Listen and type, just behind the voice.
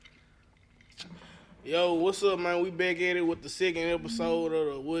Yo, what's up, man? We back at it with the second episode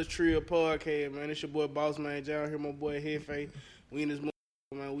of the Woods Trio podcast, man. It's your boy Boss Man John here, my boy Hefe. We in this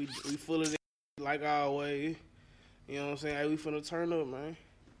man. We full of it like always. You know what I'm saying? Hey, we finna turn up, man.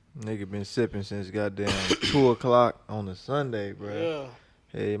 Nigga been sipping since goddamn 2 o'clock on a Sunday, bro. Yeah,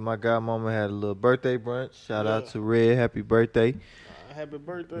 Hey, my godmama had a little birthday brunch. Shout yeah. out to Red, happy birthday. Happy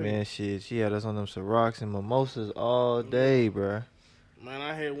birthday. Man, shit, she had us on them Cirocs and mimosas all day, bro. Man,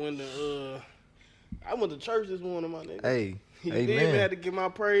 I went to church this morning, my nigga. Hey, You hey, did man. had to get my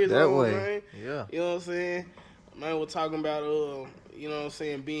praise That on, way, man. yeah. You know what I'm saying? Man, we're talking about you know what I'm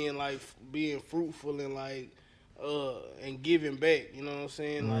saying, being fruitful and and giving back, you know what I'm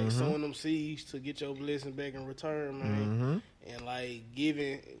saying? Like sowing them seeds to get your blessing back in return, man. And like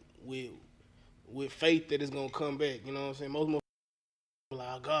giving with faith that it's gonna come back, you know what I'm saying? Most motherfuckers like,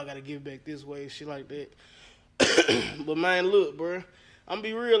 oh, God, I gotta give back this way, shit like that. But man, look, bro, I'm gonna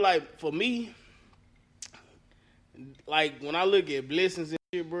be real, like for me, like when I look at blessings and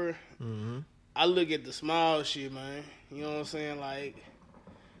shit, bro, I look at the small shit, man. You know what I'm saying? Like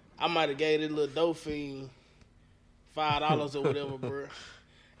I might have gave this little dope fiend $5 or whatever, bro.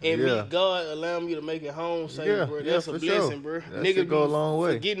 And Yeah. me, God allow me to make it home safe, Yeah, bro. yeah, That's a for blessing, sure. bro. That Niggas should go a be long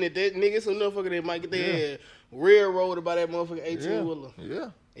way. forgetting that nigga some motherfucker that might get their head railroaded by that motherfucker 18 wheeler. Yeah.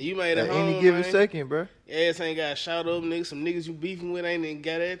 And you made it At home, any given man. second, bro. Ass ain't got shot up, niggas. Some niggas you beefing with ain't even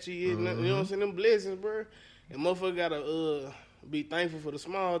got at you yet. You know what I'm saying? Them blessings, bro. And motherfucker gotta be thankful for the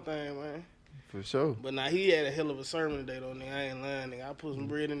small thing, man. For sure. But now he had a hell of a sermon today, though, nigga. I ain't lying, nigga. I put some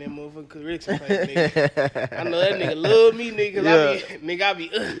bread in that motherfucking correction paper, nigga. I know that nigga love me, nigga. 'Cause I be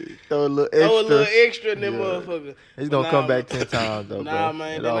Throw a little throw a little extra. extra in that motherfucker. He's But gonna come back 10 times, though, bro. Nah,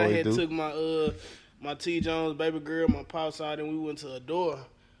 man. It Then I always had do. took my T Jones baby girl, my pops out, and we went to a door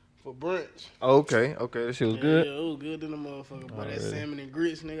for brunch. Oh, okay, that shit was good. Yeah, it was good in the motherfucker. But that Alright. salmon and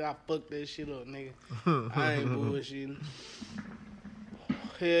grits, nigga, I fucked that shit up, nigga. I ain't bullshitting.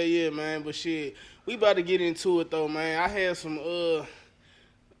 Hell yeah, man. But shit, we about to get into it though, man. I had some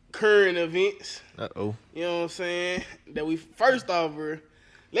current events. Uh-oh. You know what I'm saying? That we first off, bro.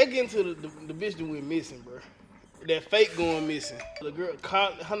 Let's get into the bitch that went missing, bro. That fake going missing. The girl,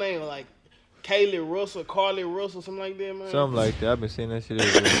 her name was like Carly Russell, something like that, man. Something like that. I've been seeing that shit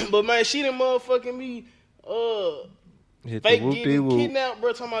everywhere. But man, she didn't motherfucking be Hit fake the getting whoop-de-whoop. kidnapped,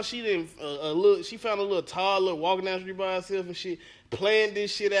 bro. Talking about she didn't she found a little toddler walking down the street by herself and shit. Planned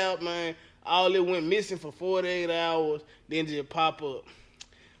this shit out, man. All it went missing for 48 hours, then just pop up.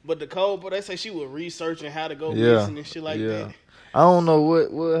 But the code, but they say she was researching how to go missing and shit like that. I don't know what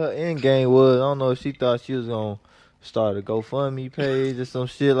her end game was. I don't know if she thought she was gonna start a GoFundMe page or some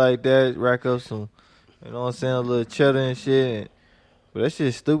shit like that, rack up some, you know what I'm saying, a little cheddar and shit. But that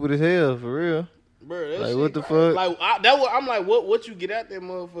shit stupid as hell, for real. Bro, that Like, shit what the crazy. fuck? Like I'm like, what you get out that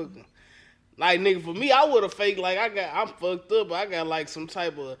motherfucker? Like, nigga, for me, I would have faked like I'm fucked up. I got like some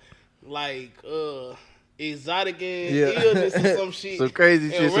type of like exotic ass illness or some shit. Some crazy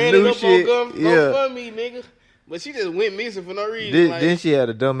and shit, some ran new it up shit. on Yeah. GoFundMe, nigga. But she just went missing for no reason. Then she had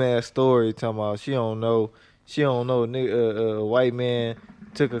a dumbass story talking about she don't know, nigga, a white man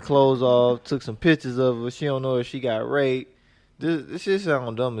took her clothes off, took some pictures of her. She don't know if she got raped. This shit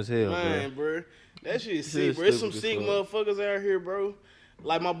sound dumb as hell, man, bro. bro. That shit Shit sick, bro. There's some stupid sick as fuck. motherfuckers out here, bro.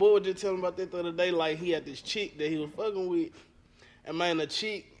 Like my boy was just telling me about that the other day. Like he had this chick that he was fucking with, and man, the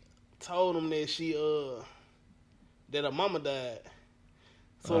chick told him that that her mama died.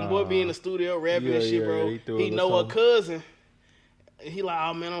 So my boy be in the studio rapping and shit, bro. he threw a He little know her something. cousin. And he like,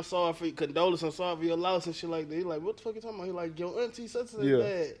 oh man, I'm sorry for your condolence. I'm sorry for your loss and shit like that. He like, what the fuck you talking about? He like, your auntie such and such Yeah.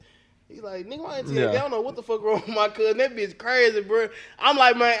 died. He like, nigga, my auntie, Yeah. I don't know what the fuck wrong with my cousin. That bitch crazy, bro. I'm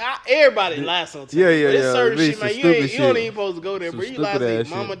like, man, everybody lie sometimes. Yeah, But it's yeah. certain Be shit, some man. You stupid don't shit. even supposed to go there, Some bro. You lie to stupid your ass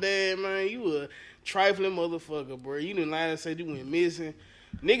mama, shit. dad, man. You a trifling motherfucker, bro. You didn't lie and say you went missing.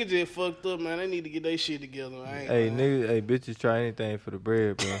 Nigga just fucked up, man. They need to get their shit together. Hey, nigga, bitches try anything for the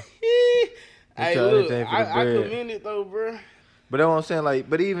bread, bro. Hey, try look, anything for the I bread. commend it though, bro. But that's what I'm saying. Like,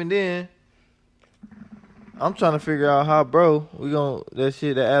 but even then, I'm trying to figure out how, bro,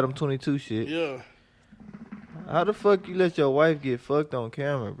 that Adam 22 shit. Yeah. How the fuck you let your wife get fucked on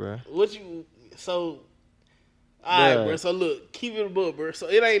camera, bro? So alright, Bruh. bro. So look, keep it above, bro. So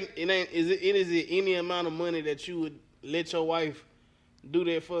is it any amount of money that you would let your wife do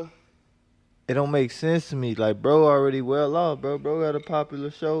that for? It don't make sense to me. Like, bro already well off, bro. Bro got a popular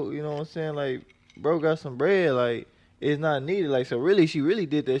show, you know what I'm saying? Like, bro got some bread, like, it's not needed. Like, so really, she really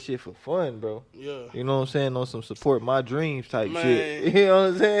did that shit for fun, bro. Yeah. You know what I'm saying? On some support my dreams type Man. shit. You know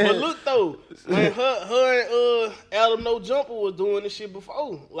what I'm saying? But look though, man, her and Adam No Jumper was doing this shit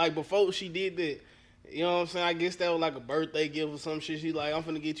before. Like before she did that. You know what I'm saying? I guess that was like a birthday gift or some shit. She like, I'm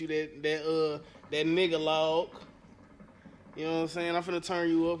finna get you that nigga log. You know what I'm saying? I'm finna turn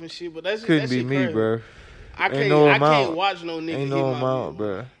you up and shit. But that Couldn't be shit me, crazy. bro. I Ain't no can't amount. watch no nigga Ain't hit no my amount, bitch,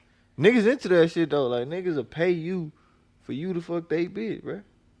 bro. Niggas into that shit though. Like niggas will pay you for you to fuck they bitch, bro.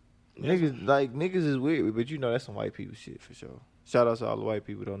 Niggas is weird, but you know that's some white people shit for sure. Shout out to all the white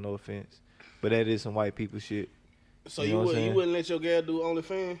people though, no offense, but that is some white people shit. So you know you wouldn't let your girl do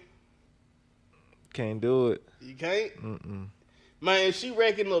OnlyFans? Can't do it. You can't? Mm-mm. Man, if she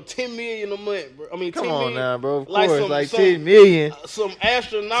racking up 10 million a month, bro. I mean, Come 10 on million, now, bro. Of like course, some, like some 10 million. Some 10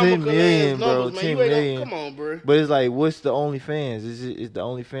 astronomical million, ass bro. numbers, man. 10 You ain't million. gonna, come on, bro. But it's like, what's the OnlyFans? Is the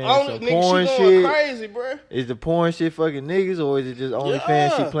OnlyFans some Nigga, porn she going shit? crazy, bro. Is the porn shit fucking niggas, or is it just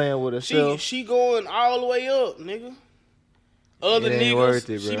OnlyFans she Yeah. playing with herself? She going all the way up, nigga. Other It ain't niggas, worth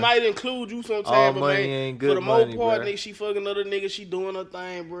it, she bro. might include you sometime, All but money man, ain't for good the money, most part, bro. nigga, she fucking other niggas, she doing her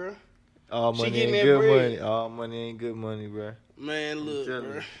thing, bro. All She money getting ain't that good bread. money. All money ain't good money, bro. Man, look,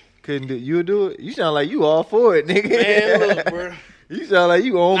 bro. Couldn't do. You do it. You sound like you all for it, nigga. Man, look, bro. You sound like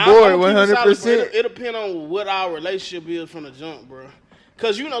you on Now, board I'm keep it solid, bro. 100%. It depend on what our relationship is from the jump, bro.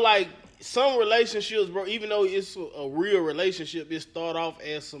 Cause you know, like some relationships, bro. Even though it's a real relationship, it start off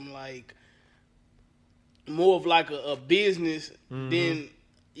as some like more of like a business than,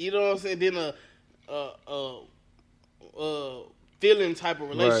 you know what I'm saying, than a feeling type of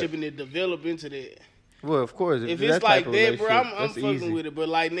relationship, and it develop into that. Well, of course. If that it's type like of that, bro, I'm that's fucking easy. with it. But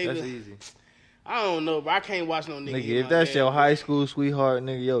like, nigga, That's easy. I don't know, bro. I can't watch no nigga. Nigga, hit if my that's man, your bro. high school sweetheart,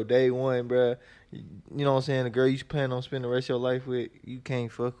 nigga, yo, day one, bro. You know what I'm saying? The girl you plan on spending the rest of your life with, you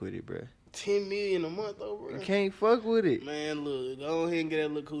can't fuck with it, bro. 10 million a month, though, bro. You can't fuck with it. Man, look, go ahead and get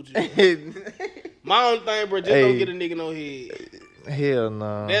that little coochie. My own thing, bro, just don't get a nigga no head. Hell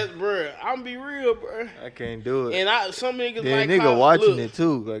no. That's, bro. I'm gonna be real, bro. I can't do it. And some niggas yeah, like nigga watching it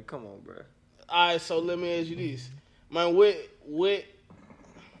too. Like, come on, bro. All right, so let me ask you this, man. What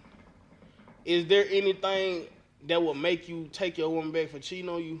is there anything that would make you take your woman back for cheating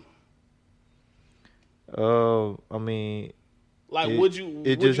on you? I mean, like,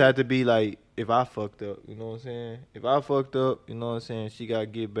 it just had to be like if I fucked up, you know what I'm saying? If I fucked up, you know what I'm saying? She gotta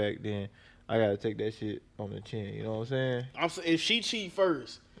get back, then I gotta take that shit on the chin, you know what I'm saying? If she cheat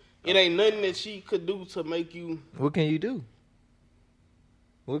first, it ain't nothing that she could do to make you. What can you do?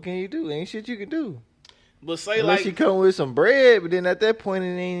 What can you do? Ain't shit you can do. But say unless like she come with some bread, but then at that point it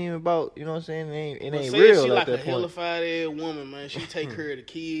ain't even about, you know what I'm saying? It ain't say real she at like that a point. hellified ass woman, man. She take care of the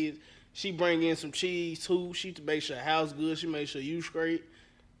kids. She bring in some cheese too. She make sure the house good. She make sure you straight.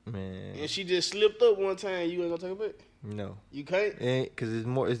 Man. And she just slipped up one time. You ain't gonna take her back? No. You can't? It ain't, cause it's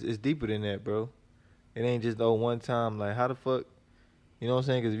more. It's deeper than that, bro. It ain't just no one time. Like how the fuck, you know what I'm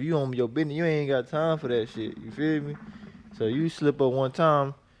saying? Cause if you on your business, you ain't got time for that shit. You feel me? So you slip up one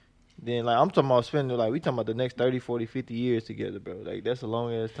time, then like I'm talking about spending like we talking about the next 30, 40, 50 years together, bro. Like that's a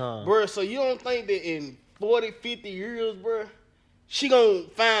long ass time, bro. So you don't think that in 40, 50 years, bro, she gonna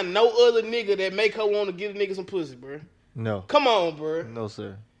find no other nigga that make her want to give a nigga some pussy, bro? No. Come on, bro. No,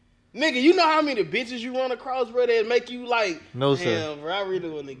 sir. Nigga, you know how many bitches you run across, bro, that make you like, no, sir. Damn, bro, I really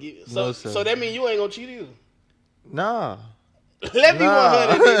want to get. No, sir. So that mean you ain't gonna cheat either. Nah. Let me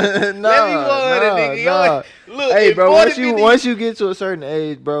 100, nigga. Let me 100, nigga. Nah. Look, hey, bro, 40, once you get to a certain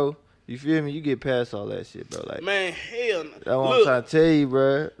age, bro, you feel me? You get past all that shit, bro. Like, man, hell no. That's what I'm trying to tell you,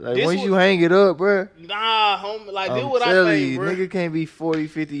 bro. Like, once you hang it up, bro. Nah, homie. Like, this what I telling think, you, bro. nigga can't be 40,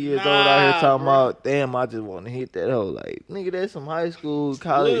 50 years old out here talking bro. about, damn, I just want to hit that hoe. Like, nigga, that's some high school,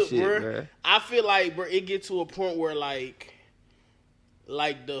 college shit, bro. I feel like, bro, it get to a point where, like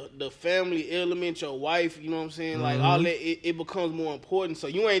the family element, your wife, you know what I'm saying? Like, all that, it becomes more important. So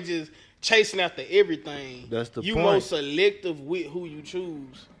you ain't just chasing after everything. That's the point. You more selective with who you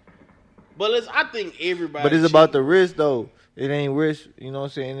choose. But I think everybody. But it's about the risk, though. It ain't risk, you know what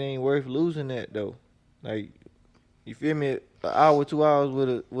I'm saying? It ain't worth losing that, though. Like, you feel me? An hour, 2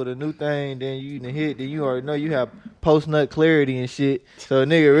 hours with a new thing, then you done hit, then you already know you have post-nut clarity and shit. So a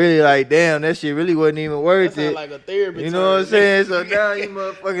nigga really like, damn, that shit really wasn't even worth it. Like a therapy. You know what I'm saying? So now you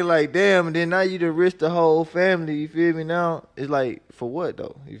motherfucking like, damn, and then now you done risk the whole family, you feel me? Now it's like, for what,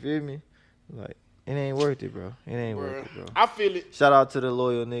 though? You feel me? Like, it ain't worth it, bro. It ain't worth it, bro. I feel it. Shout out to the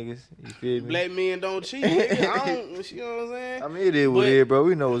loyal niggas. You feel me? Black men don't cheat, nigga. I don't, you know what I'm saying? I mean, it is what it is, bro.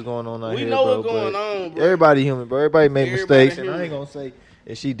 We know what's going on out here, bro. We know what's going on, bro. Everybody human, bro. Everybody make mistakes. Human. And I ain't going to say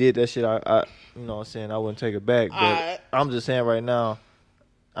if she did that shit, I you know what I'm saying, I wouldn't take her back. But I'm just saying right now,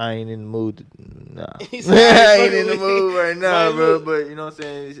 I ain't in the mood. Nah. I ain't in the mood right now, bro. But, you know what I'm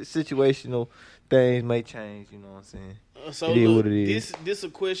saying, situational things may change, you know what I'm saying. So it is look, what it is. This a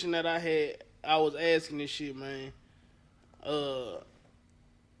question that I was asking this shit, man.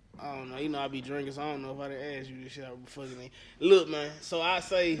 I don't know. You know I be drinking, so I don't know if I done asked you this shit. I be fucking ain't. Look, man. So I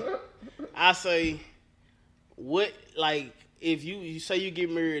say, what like if you say you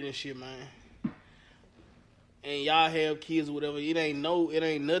get married and shit, man, and y'all have kids or whatever, it ain't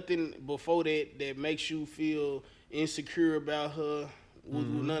nothing before that makes you feel insecure about her with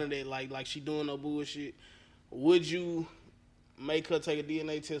none of that. Like she doing no bullshit. Would you make her take a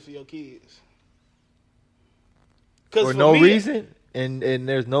DNA test for your kids? For no reason, and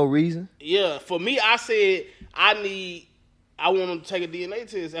there's no reason. Yeah, for me, I said I want them to take a DNA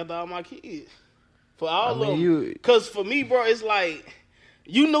test after all my kids. For all of them. Because for me, bro, it's like,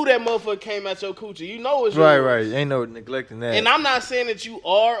 you knew that motherfucker came out your coochie. You know it's yours. Right. Ain't no neglecting that. And I'm not saying that you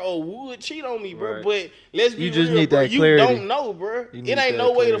are or would cheat on me, bro. Right. But let's be real, just need bro. that clarity. You don't know, bro. It ain't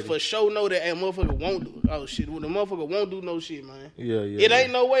no way to for sure know that a motherfucker won't do. Oh, shit. Well, the motherfucker won't do no shit, man. Yeah. It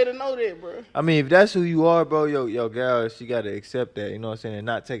ain't no way to know that, bro. I mean, if that's who you are, bro, yo, gal, she got to accept that, you know what I'm saying, and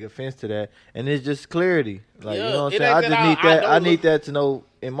not take offense to that. And it's just clarity. Like, you know what I'm saying? I just need that. I need that to know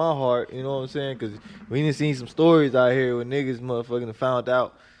in my heart, you know what I'm saying? Because we done seen some stories out here where niggas motherfucking found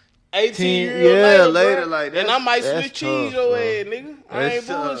out 18 years later, like and I might switch cheese your ass, nigga. I ain't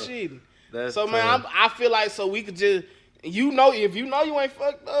bullshitting. So, man, I feel like so we could just, if you know you ain't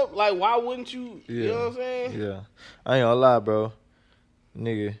fucked up, like, why wouldn't you? You know what I'm saying? Yeah. I ain't gonna lie, bro.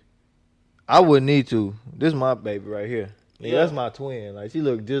 Nigga, I wouldn't need to. This is my baby right here. Nigga, that's my twin. Like, she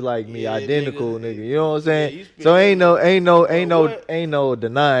look just like me, identical, nigga. You know what I'm saying? So ain't no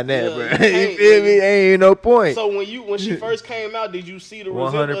denying that, bro. You feel me? Ain't no point. So when she first came out, did you see the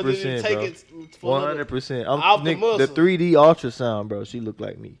result? 100%, did you take it 100%. Off the muscle? The 3D ultrasound, bro. She looked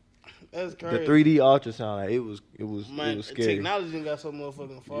like me. That's crazy. The 3D ultrasound, like, it was scary. Technology got so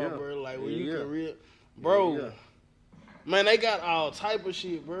motherfucking far, bro. Like, where you can real, bro. Man, they got all type of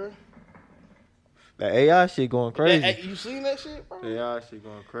shit, bro. That AI shit going crazy. You seen that shit, bro? The AI shit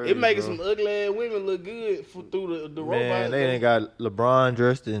going crazy. It making some ugly ass women look good through the robot. Man, they ain't got LeBron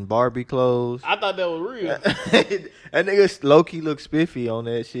dressed in Barbie clothes. I thought that was real. That nigga low key look spiffy on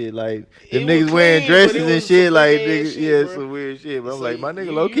that shit. Like, them niggas wearing dresses and shit. Like, niggas, some weird shit. But I'm like, my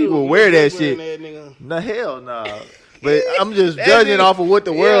nigga low key will wear that shit. Nah, hell nah. But I'm just judging off of what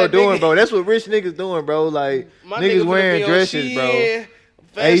the world doing, bro. That's what rich niggas doing, bro. Like, niggas wearing dresses, bro.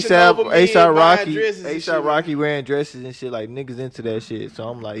 A$AP Rocky wearing dresses and shit, like, niggas into that shit. So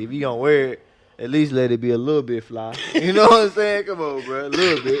I'm like, if you gonna wear it, at least let it be a little bit fly. You know what I'm saying? Come on, bro, a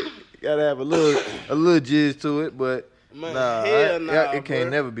little bit. You gotta have a little jizz to it, but it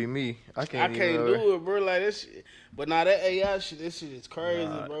can't never be me. I can't do it, bro. Like, that shit. But now that AI shit, this shit is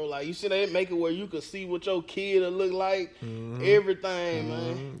crazy, bro. Like, you see, they make it where you can see what your kid will look like, everything,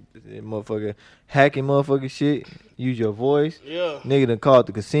 man. Motherfucker hacking motherfucker shit. Use your voice. Yeah. Nigga done called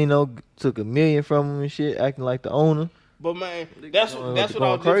the casino, took $1 million from him and shit, acting like the owner. But man, that's what I was just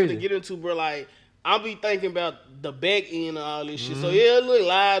gonna get into, bro. Like, I'll be thinking about the back end of all this shit. So it look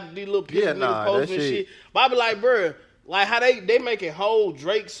like these little people posts and shit. But I be like, bro. Like how they making whole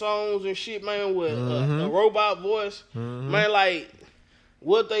Drake songs and shit, man, with a robot voice. Man, like,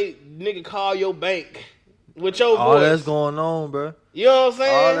 what they nigga call your bank with your voice. All that's going on, bro. You know what I'm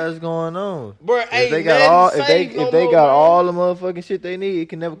saying? All that's going on. Bro, if they got all the motherfucking shit they need, it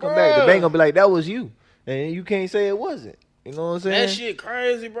can never come back. The bank gonna be like, that was you. And you can't say it wasn't. You know what I'm saying? That shit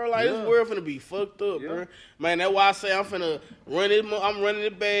crazy, bro. Like, this world finna be fucked up, bro. Man, that's why I say I'm running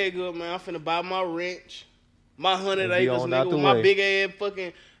the bag up, man. I'm finna buy my wrench. My 100 acres, nigga, with my big ass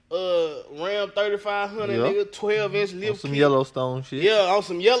fucking Ram 3500, nigga, 12-inch lift. On some Yellowstone shit. Yeah, on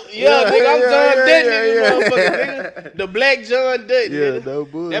some yellow. Yeah, nigga, I'm John Dutton, motherfucker, nigga. The Black John Dutton, nigga. No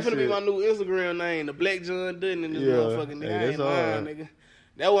bullshit. That finna be my new Instagram name, the Black John Dutton in this motherfucking nigga. I ain't lying, nigga.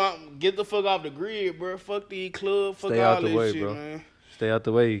 That why I'm get the fuck off the grid, bro. Fuck these clubs, fuck all this shit, man. Stay out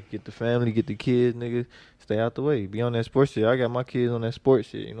the way. Get the family, get the kids, nigga. Stay out the way. Be on that sports shit. I got my kids on that sports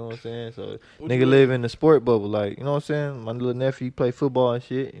shit. You know what I'm saying? So, nigga live in the sport bubble. Like, you know what I'm saying? My little nephew play football and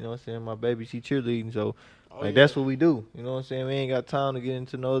shit. You know what I'm saying? My baby, she cheerleading. So, that's what we do. You know what I'm saying? We ain't got time to get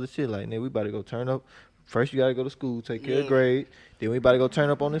into no other shit. Like, nigga, we about to go turn up. First, you got to go to school, take care of grades. Then we about to go turn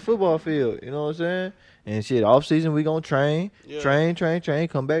up on the football field. You know what I'm saying? And shit, off season, we gonna train.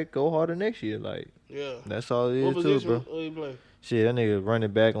 Come back, go harder next year. Like, that's all it is, too, bro. You play? Shit, that nigga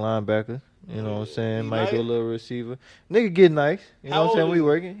running back, linebacker. You know what I'm saying? Might go a little receiver. Nigga get nice. You know what I'm saying? We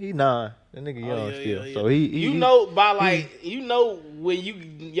working. He 9. That nigga Oh young yeah, yeah, still. yeah. So You know by he when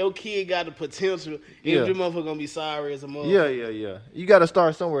your kid got the potential, if yeah. the motherfucker gonna be sorry as a Yeah, motherfucker. yeah, yeah. You got to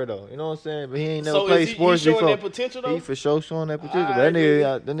start somewhere though. You know what I'm saying? But he ain't never So is played you sports showing before. that potential He though? for sure showing that potential. But Alright,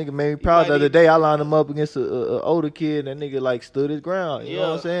 nigga. that nigga made me You proud might the other need day. to, I lined him up against a older kid. That nigga like stood his ground. You know what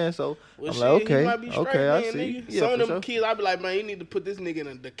I'm yeah. saying? So Well, I'm like, shit, he okay, might be straight okay, I then, see. nigga. Yeah, Some of for them sure. kids, I be like, man, you need to put this nigga in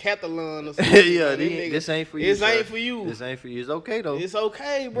a decathlon or some shit, Yeah, man. This nigga, this ain't for you, this sir. ain't for you. This ain't for you. It's okay though. It's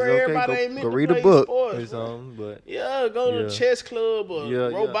okay, bro. It's okay. Everybody Go ain't go meant to read a play book sports, or bro. something. But Yeah, go to yeah, chess club or yeah,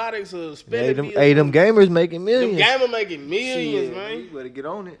 yeah. robotics or Yeah, spelling bee or hey, them something. gamers making Them millions. gamer making millions, Shit, nigga, man. you better get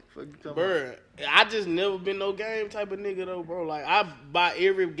on it. Fuck you talking about. Bro, I just never been no game type of nigga though, bro. Like I buy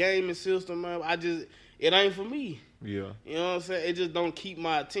every gaming system, man. It ain't for me. Yeah. You know what I'm saying? It just don't keep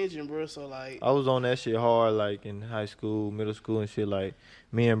my attention, bro. So like, I was on that shit hard, like in high school, middle school, and shit. Like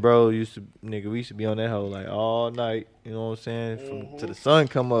me and bro we used to be on that hoe like all night. You know what I'm saying? From to the sun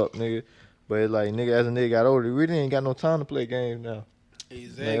come up, nigga. But like nigga, as a nigga got older, we didn't got no time to play games now. Like I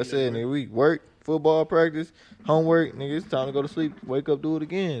exactly, said, bro. nigga, we work, football practice, homework, nigga. It's time to go to sleep, wake up, do it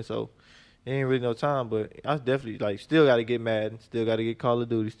again. So it ain't really no time. But I definitely like still got to get Madden, still got to get Call of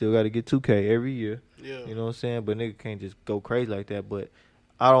Duty, still got to get 2K every year. Yeah. You know what I'm saying? But nigga can't just go crazy like that. But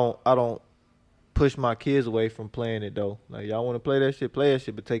I don't push my kids away from playing it though. Like y'all want to play that shit,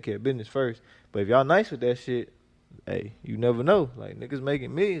 but take care of business first. But if y'all nice with that shit, hey, you never know. Like niggas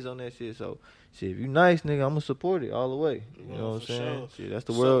making millions on that shit. So shit, if you nice, nigga, I'ma support it all the way. You know what I'm saying? Sure. Shit, that's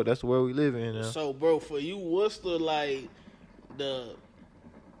the world. That's the world we live in now. So, bro, for you, what's the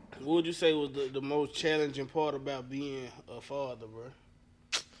what would you say was the most challenging part about being a father, bro?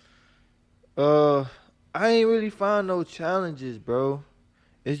 I ain't really find no challenges, bro.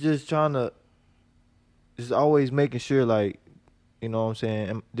 It's just trying to, just always making sure, like, you know what I'm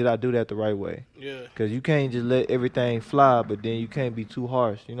saying? Did I do that the right way? Yeah. Because you can't just let everything fly, but then you can't be too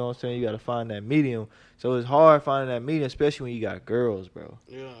harsh. You know what I'm saying? You got to find that medium. So it's hard finding that medium, especially when you got girls, bro.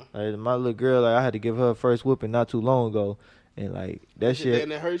 Yeah. Like my little girl, like I had to give her a first whooping not too long ago. And like that shit,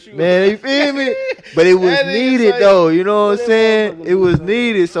 That hurt you, man, you feel me? But it was That nigga needed say, though, you know what what I'm that saying? motherfucker It was do,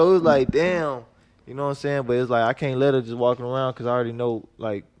 needed, so it was like, damn, you know what I'm saying? But it's like I can't let her just walking around because I already know,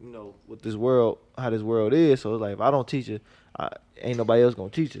 like, you know, what this world, how this world is. So it's like if I don't teach her, ain't nobody else gonna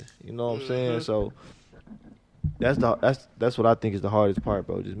teach her. You know what I'm saying? So that's what I think is the hardest part,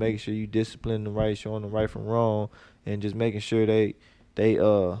 bro. Just making sure you discipline them right, showing them right from wrong, and just making sure they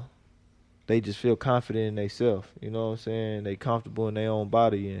just feel confident in themselves. You know what I'm saying? They comfortable in their own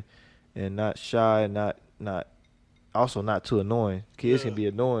body and not shy and not also not too annoying. Kids can be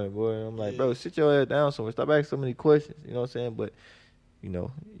annoying, boy. I'm like, bro, sit your ass down somewhere. Stop asking so many questions. You know what I'm saying? But you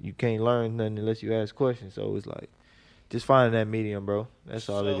know, you can't learn nothing unless you ask questions. So it's like just finding that medium, bro. That's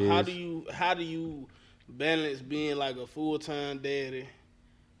all it is. So how do you balance being like a full time daddy?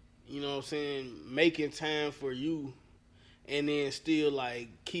 You know what I'm saying? Making time for you, and then still like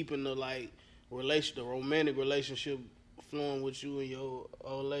keeping the romantic relationship flowing with you and your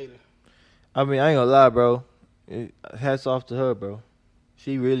old lady. I mean, I ain't gonna lie, bro. Hats off to her, bro.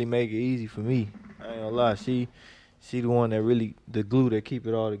 She really make it easy for me. I ain't gonna lie. She the one that really the glue that keep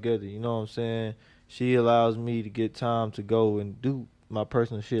it all together. You know what I'm saying? She allows me to get time to go and do my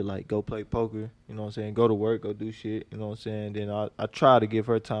personal shit, like go play poker. You know what I'm saying? Go to work, go do shit. You know what I'm saying? Then I try to give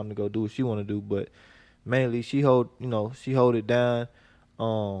her time to go do what she want to do, but mainly she hold it down,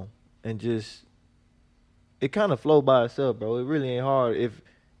 and just it kind of flow by itself, bro. It really ain't hard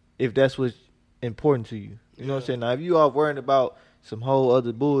if that's what's important to you. You know what I'm saying? Now, if you are worrying about some whole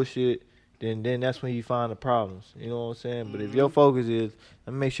other bullshit, then that's when you find the problems. You know what I'm saying? But if your focus is,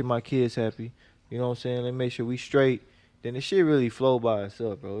 let me make sure my kids happy, you know what I'm saying? Let me make sure we straight, then the shit really flow by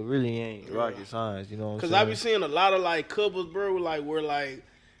itself, bro. It really ain't rocket science, you know what I'm saying? Because I be seeing a lot of like couples, bro, like where like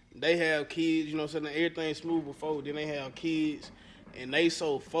they have kids, you know what I'm saying? Everything smooth before, then they have kids, and they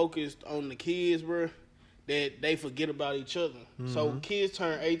so focused on the kids, bro, that they forget about each other. So kids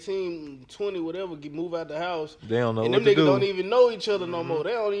turn 18, 20, whatever, move out the house. They don't know and what them to niggas do. don't even know each other no more.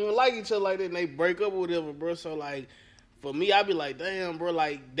 They don't even like each other like that, and they break up or whatever, bro. So like, for me, I be like, damn, bro,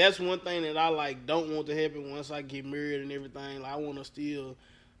 like that's one thing that I like don't want to happen once I get married and everything. Like I want to still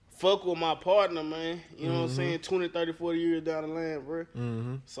fuck with my partner, man. You know what I'm saying? 20, 30, 40 years down the line,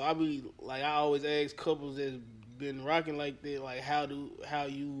 bro. So I be like, I always ask couples that's been rocking like that, like how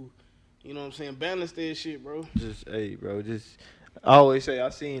you know what I'm saying, balance that shit, bro. Just, hey, bro, I always say, I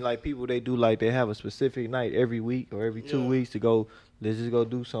seen, like, people, they do, like, they have a specific night every week or every 2 weeks to go, let's just go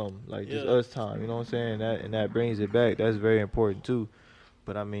do something, like, just us time, you know what I'm saying? And that brings it back. That's very important, too.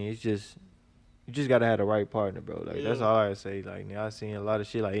 But, I mean, it's just, you just gotta have the right partner, bro. Like that's all I say. Like I seen a lot of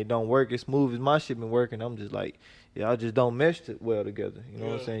shit like it don't work as smooth as my shit been working. I'm just like, y'all just don't mesh well together. You know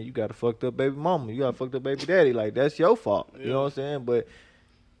what I'm saying? You got a fucked up baby mama. You got a fucked up baby daddy. Like that's your fault. You know what I'm saying? But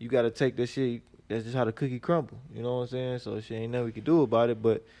you gotta take this shit. That's just how the cookie crumble. You know what I'm saying? So shit ain't nothing we can do about it.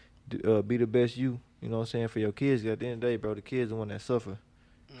 But be the best you. You know what I'm saying, for your kids. At the end of the day, bro, the kids the one that suffer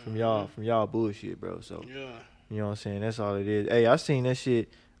from y'all bullshit, bro. So you know what I'm saying. That's all it is. Hey, I seen that shit.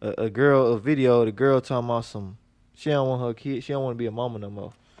 A video. The girl talking about some. She don't want her kid. She don't want to be a mama no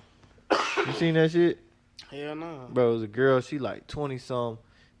more. You seen that shit? Hell no. Bro, it was a girl. She like 20 some.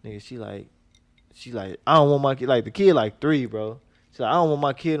 Nigga, she like I don't want my kid. Like the kid like 3, bro. She like I don't want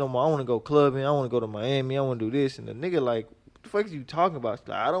my kid no more. I want to go clubbing. I want to go to Miami. I want to do this. And the nigga like, what the fuck is you talking about? She's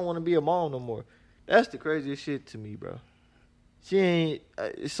like, I don't want to be a mom no more. That's the craziest shit to me, bro. She ain't.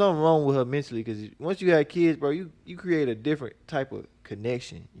 It's something wrong with her mentally because once you have kids, bro, you create a different type of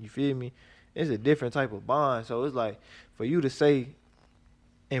connection. You feel me? It's a different type of bond. So it's like for you to say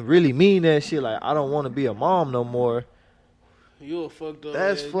and really mean that shit, like I don't want to be a mom no more. You a fucked up.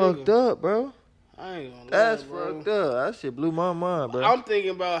 That's fucked up, bro. I ain't gonna lie, That's bro. fucked up. That shit blew my mind, bro. I'm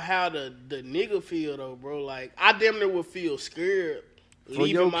thinking about how the nigga feel though, bro. Like I damn near would feel scared. For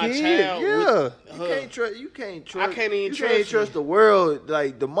your my kid, child you can't trust. You can't trust. I can't even you can't trust the world.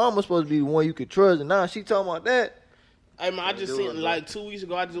 Like the mama's supposed to be the one you could trust, and now she talking about that. Hey man, I just seen like 2 weeks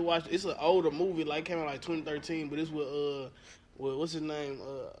ago. I just watched. It's an older movie, like came out like 2013, but it's with what's his name?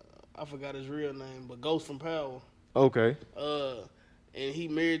 I forgot his real name, but Ghost from Power. Okay. And he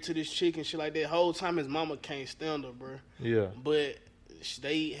married to this chick and shit like that. Whole time his mama can't stand her, bro. Yeah. But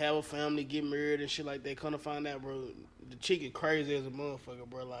they have a family, get married and shit like that. Come to find out, bro, the chick is crazy as a motherfucker,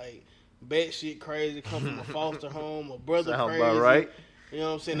 bro. Like bad shit crazy. Come from a foster home. A brother Sound crazy. about right. You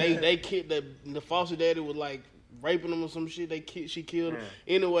know what I'm saying? They kid the foster daddy was like raping them or some shit. She killed him.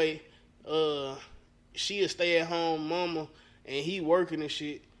 Anyway, she a stay at home mama and he working and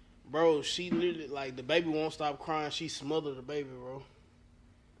shit. Bro, she literally like the baby won't stop crying. She smothered the baby, bro.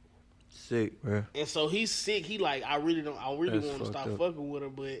 Sick, bro. And so he's sick. He like I really want to stop fucking with her,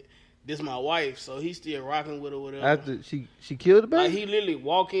 but this my wife, so he's still rocking with her, whatever. After she killed the baby? Like he literally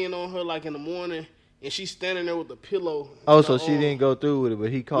walk in on her like in the morning, and she's standing there with the pillow. Oh, so she didn't go through with it, but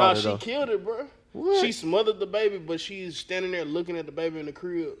he called it. No, she killed it, bro. What? She smothered the baby, but she's standing there looking at the baby in the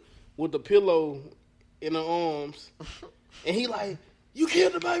crib with the pillow in her arms, and he like, "You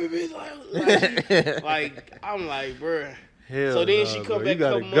killed the baby, bitch!" Like I'm like, bro. Hell so then nah, she come bro. back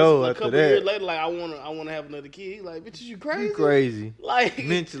a couple years later, like I wanna have another kid. He's like, bitch, you crazy? You crazy. Like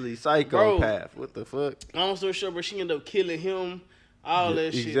mentally psychopath. Bro, what the fuck? I'm so sure, but she ended up killing him. All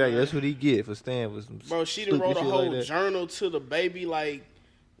that shit. Exactly. That's what he get for staying with some. Bro, she done wrote a whole journal to the baby, like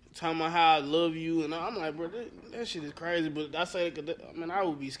talking about how I love you, and I'm like, bro, that shit is crazy. But I say, I mean, I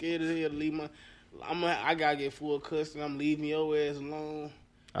would be scared as hell to leave I gotta get full custody. I'm leaving your ass alone.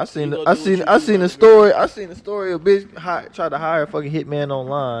 I seen a story. I seen a story. A bitch tried to hire a fucking hitman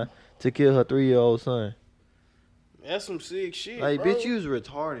online to kill her 3-year-old son. That's some sick shit, like, bro. Bitch, you was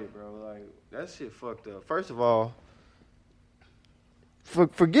retarded, bro. Like, that shit fucked up. First of all,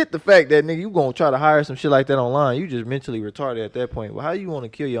 forget the fact that, nigga, you gonna try to hire some shit like that online. You just mentally retarded at that point. Well, how you want to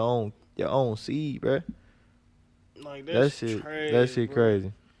kill your own seed, bro? Like, that shit crazy. That shit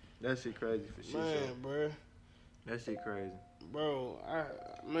crazy. That shit crazy for shit. Man, bro. That shit crazy. Bro,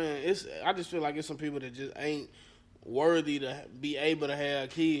 I just feel like it's some people that just ain't worthy to be able to have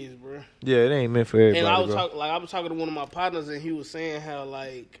kids, bro. Yeah, it ain't meant for everybody. And I was talking to one of my partners, and he was saying how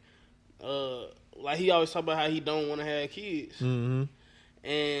like he always talk about how he don't want to have kids, and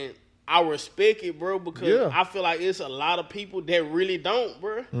I respect it, bro, because I feel like it's a lot of people that really don't,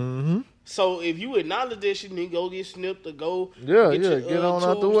 bro. So if you acknowledge that shit, you need to go get snipped or go get on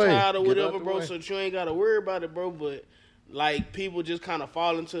out the way or whatever, bro. So that you ain't gotta worry about it, bro. But like people just kind of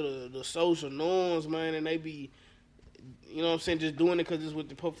fall into the social norms, man, and they be, you know what I'm saying, just doing it because it's what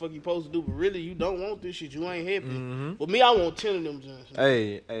the fuck you supposed to do. But really, you don't want this shit. You ain't happy. But me, I want 10 of them Johnson.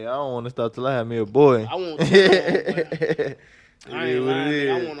 Hey, I don't want to start till I have me a boy. I want 10 of them. I ain't lying.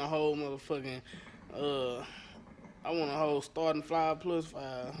 I want a whole motherfucking, I want a whole starting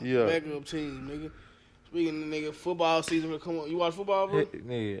 5+5 backup team, nigga. Speaking of nigga, football season will come on. You watch football, bro?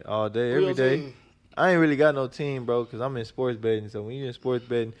 Nigga, all day, every day. Team? I ain't really got no team, bro, because I'm in sports betting. So when you in sports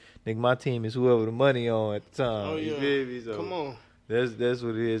betting, nigga, my team is whoever the money on at the time. Oh, yeah. You feel me? So come on. That's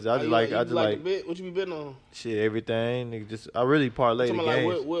what it is. I just like bet? What you be betting on? Shit, everything. Nigga, I really parlay the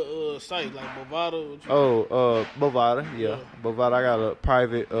games. Like what site? Like Bovada? Bovada, yeah. Bovada, I got a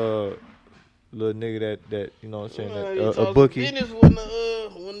private little nigga that you know what I'm saying, a bookie. Business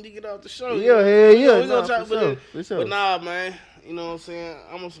when you get out the show. Yeah, hell yeah. We gonna try, but nah, man. You know what I'm saying?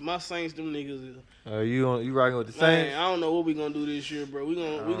 My Saints, them niggas. You rocking with the Saints? Man, I don't know what we gonna do this year, bro. We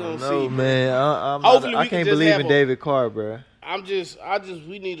gonna see, bro. Man. Hopefully, I we can can't just believe have in David Carr, bro.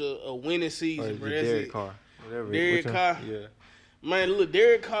 we need a winning season, Or is bro. it That's Derek it. Carr? Whatever. Derek Carr. Yeah. Man, look,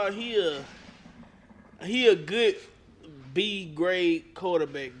 Derek Carr, he a good B grade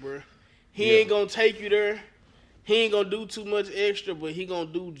quarterback, bro. He ain't gonna take you there. He ain't gonna do too much extra, but he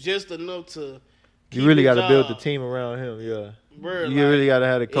gonna do just enough to. You really got to build the team around him, yeah. Bro, you really got to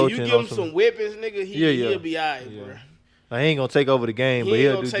have the coaching. If you give him some weapons, nigga, he'll be alright, bro. Like, he ain't gonna take over the game, but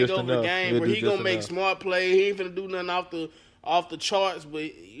he'll do just enough. He ain't gonna take over the game, bro. He gonna make smart plays. He ain't finna do nothing off the charts, but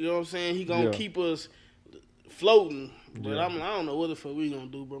you know what I'm saying. He gonna keep us floating. But I don't know what the fuck we gonna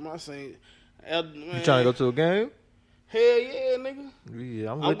do, bro. My saying, you trying to go to a game? Hell yeah, nigga.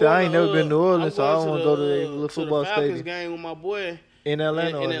 Yeah, I'm with that. I ain't never been to New Orleans, so I don't want to go to the little football stadium. To the Falcons game with my boy in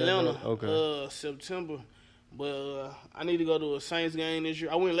Atlanta. In Atlanta, okay. September. But I need to go to a Saints game this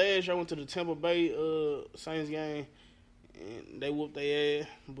year. I went last year. I went to the Tampa Bay Saints game, and they whooped their ass.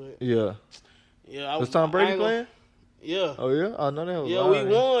 But yeah. Was Tom Brady playing? Yeah. Oh yeah. I know that was. Yeah,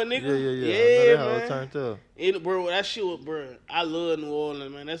 we won, nigga. Yeah, man. Was turned up. Bro, that shit was, bro. I love New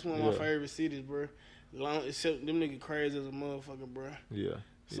Orleans, man. That's one of my favorite cities, bro. Except them niggas crazy as a motherfucker, bro. Yeah.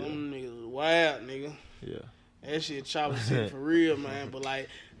 Some niggas wild, nigga. Yeah. That shit chopper shit for real, man. But like,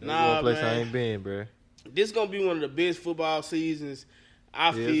 nah, one place man. I ain't been, bro. This gonna be one of the best football seasons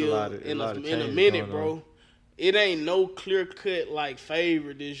I feel in a minute, bro. It ain't no clear cut like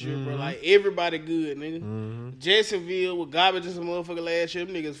favorite this year, bro. Like everybody good, nigga. Jacksonville with garbage as a motherfucker last year.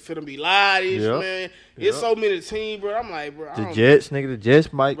 Them niggas finna be live this year, man. It's so many teams, bro. I'm like, bro. The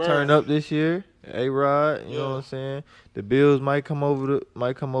Jets might turn up this year. A-Rod, you know what I'm saying? The Bills might come over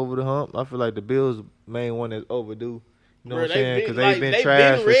the hump. I feel like the Bills main one is overdue. You know what I'm saying? Because they've been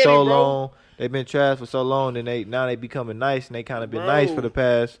trash for so long. They've been trash for so long, and now they becoming nice, and they kind of been nice for the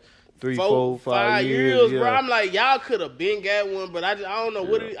past 3, 4, 5 years. Bro. I'm like, y'all could have been got one, but I don't know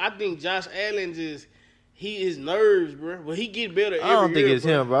what. I think Josh Allen his nerves, bro. But he get better. I don't think it's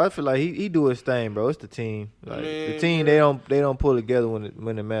him, bro. I feel like he do his thing, bro. It's the team. Like the team, bro. they don't pull together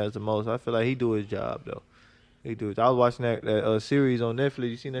when it matters the most. I feel like he do his job though. He do it. I was watching that series on Netflix.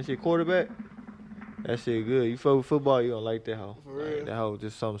 You seen that shit, Quarterback? That shit good. You fuck with football, you don't like that hoe. For real. Like, that hoe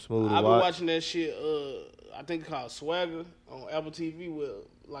just something smooth to watch. I've been watching that shit, I think it's called Swagger on Apple TV with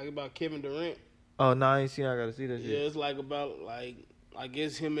like about Kevin Durant. Oh, no, I ain't seen I gotta see that shit. Yeah, it's like about like I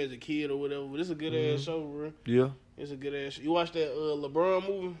guess him as a kid or whatever. But it's a good ass show, bro. Yeah. It's a good ass show. You watch that LeBron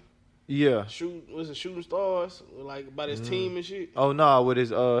movie? Yeah. Shooting Stars? Like about his team and shit? Oh, nah, with his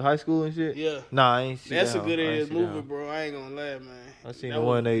high school and shit? Yeah. Nah, I ain't seen that. That's a good ass movie, bro. I ain't gonna lie, man. I seen the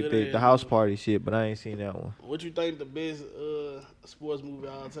one the house party shit, but I ain't seen that one. What you think the best sports movie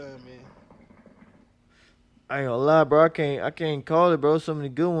of all time, man? I ain't gonna lie, bro. I can't call it, bro. So many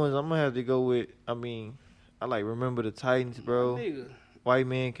good ones. I'm gonna have to go with. I mean, I like Remember the Titans, bro. White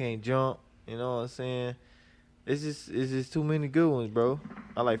Man Can't Jump. You know what I'm saying? It's just too many good ones, bro.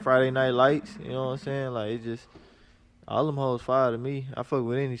 I like Friday Night Lights. You know what I'm saying? Like it's just all them hoes fire to me. I fuck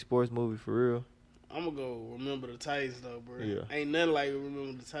with any sports movie for real. I'm gonna go Remember the Titans though, bro. Yeah. Ain't nothing like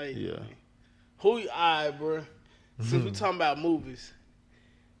Remember the Titans. Yeah. Man. Who you, alright, bro? Since we talking about movies,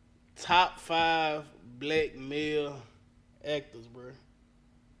 top 5 black male actors, bro.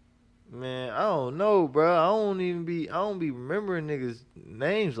 Man, I don't know, bro. I don't be remembering niggas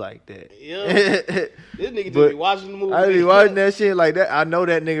names like that. Yeah. This nigga just be watching the movie. I be watching that shit like that. I know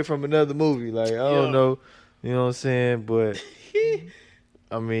that nigga from another movie. Like I don't know, you know what I'm saying? But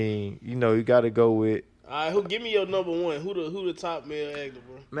I mean, you know, you got to go with. All right, give me your number one? Who the top male actor,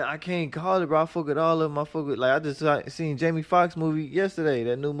 bro? Man, I can't call it, bro. I fuck with all of them. I fuck with I just seen Jamie Foxx movie yesterday.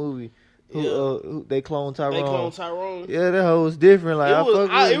 That new movie. Who they clone Tyrone. Yeah, that hoe was different. Like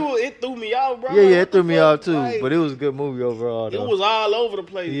it threw me out, bro. Yeah, it threw me out too. Like, but it was a good movie overall. Though. It was all over the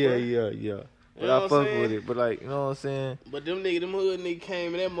place. Yeah, bro. yeah. But I fuck with it. But like, you know what I'm saying? But them hood niggas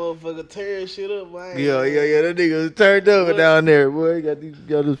came and that motherfucker tearing shit up, man. Yeah. That nigga was turned up down there, boy. He got these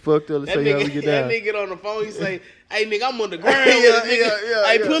guys fucked up. Let's show you how we get down. That nigga get on the phone. He say, "Hey, nigga, I'm on the ground."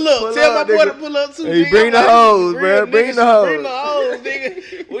 Hey, pull up. Tell my boy to pull up too. Hey, nigga. bring the hose, bro. Bring the hose. Bring the hose,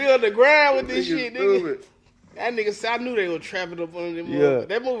 nigga. We on the ground with this shit, nigga. That nigga said, I knew they were trapping up on them. Yeah.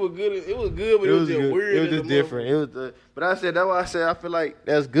 That movie was good. It was good, but it was just weird. It was just different. It was but that's why I said I feel like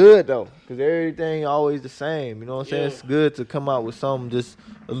that's good though, because everything always the same. You know what I'm saying? It's good to come out with something just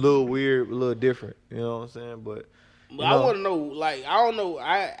a little weird, a little different. You know what I'm saying? But I want to know, like, I don't know.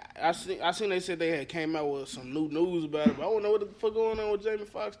 I seen they said they had came out with some new news about it, but I don't know what the fuck going on with Jamie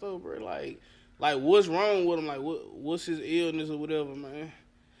Foxx though, bro. Like what's wrong with him? Like what's his illness or whatever, man?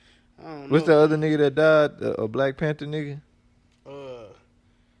 I don't know. What's the other nigga that died? A Black Panther nigga?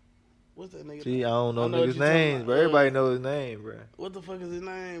 What's that nigga? See, I don't know I know niggas' names, but everybody knows his name, bro. What the fuck is his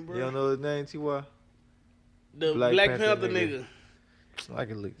name, bro? You don't know his name, T.Y.? The Black Panther nigga. I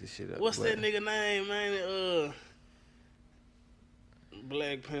can look this shit up. What's that nigga name, man?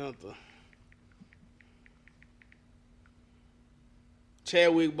 Black Panther.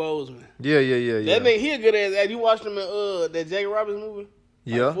 Chadwick Boseman. Yeah. That nigga, he a good ass. You watched him in that Jackie Robinson movie?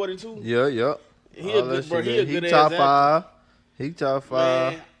 Yeah. Like 42? Yeah. He a good, bro. He a good ass. Top 5. Actor. He top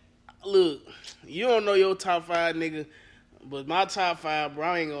 5. Man, look, you don't know your top 5, nigga. But my top 5, bro,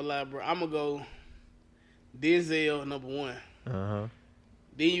 I ain't gonna lie, bro. I'm gonna go Denzel, number 1. Uh-huh.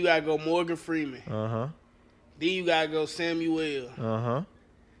 Then you gotta go Morgan Freeman. Uh-huh. Then you gotta go Samuel. Uh-huh.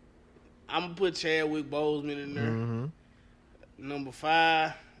 I'm gonna put Chadwick Boseman in there. Mm-hmm. Number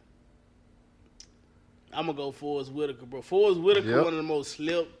 5, I'm gonna go Forrest Whitaker, bro. Forrest Whitaker, one of the most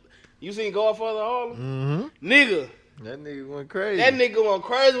slept. You seen Godfather Harlem? Mm-hmm. Nigga. That nigga went crazy. That nigga went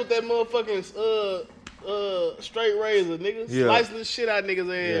crazy with that motherfucking straight razor, nigga. Yeah. Slicing the shit out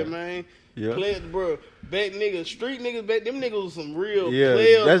niggas' ass, man. Yeah. Bro, back niggas, street niggas, back them niggas was some real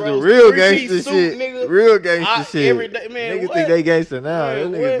players, that's bro. the real 3-piece gangster suit, shit. Nigga. Real gangster shit. Every day, man, niggas what? think they gangster now.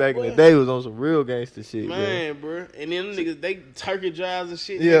 Man, Them niggas back in the day was on some real gangster shit, man, bro. And then them niggas, they turkey drives and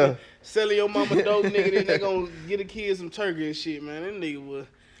shit. Yeah. Nigga. Selling your mama dope, nigga, then they gonna get a kid some turkey and shit, man. Them niggas was...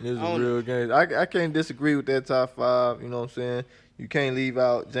 This is real gangster. I can't disagree with that top 5, you know what I'm saying? You can't leave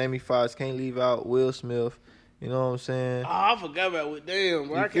out Jamie Foxx, can't leave out Will Smith. You know what I'm saying? Oh, I forgot about Will. Damn,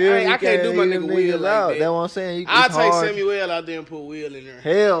 bro. I can't do my nigga Will like out. that. That's what I'm saying. I'll take Samuel out there and put Will in there.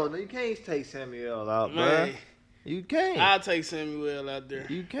 Hell, no, you can't take Samuel out, man. Bro. You can't. I'll take Samuel out there.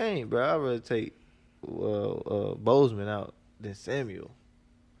 You can't, bro. I'd rather take Boseman out than Samuel.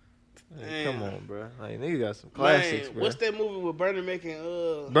 Like, come on, bro. Like, nigga got some classics, man, bro. What's that movie with Bernie making?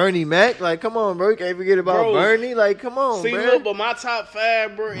 Bernie Mac? Like, come on, bro. You can't forget about Bernie. Like, come on, see, bro. Look, but my top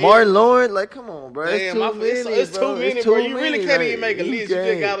 5, bro. Martin Lawrence? Like, come on, bro. Damn, it's too many, bro. You really can't even make a list. You just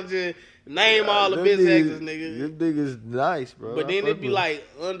can't. gotta just name all the best actors, nigga. Them niggas nice, bro. But then it'd be like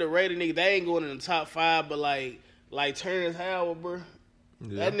underrated, nigga. They ain't going in the top 5, but like Terrence Howard, bro.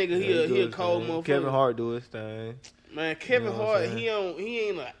 Yeah, that nigga, he a cold motherfucker. Kevin Hart do his thing. Man, Kevin Hart, he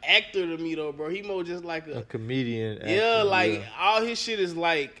ain't an actor to me though, bro. He more just like a comedian. Yeah, like all his shit is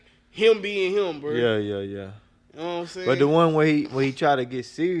like him being him, bro. Yeah. You know what I'm saying? But the one where he tried to get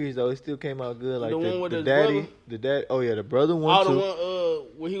serious though, it still came out good. Like the one with the his daddy, brother? the dad. Oh yeah, the brother one too. The one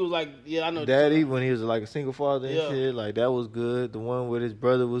where he was like, yeah, I know. Daddy when he was like a single father and Yeah. shit, like that was good. The one with his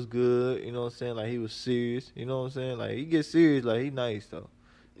brother was good. You know what I'm saying? Like he was serious. You know what I'm saying? Like he gets serious. Like he nice though.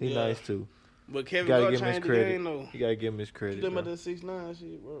 He nice too. But Kevin Hart changed the game though. You gotta give him his credit. You talking about that 6ix9ine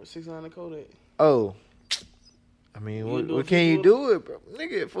shit, bro? 6ix9ine and Kodak. Oh, I mean, what can you do it, bro?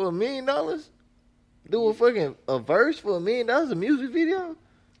 Nigga, for $1 million, do a fucking verse for $1 million, a music video.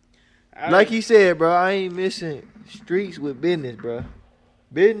 Like he said, bro, I ain't missing streets with business, bro.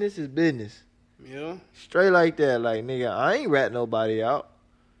 Business is business. Yeah. Straight like that, like nigga, I ain't rat nobody out.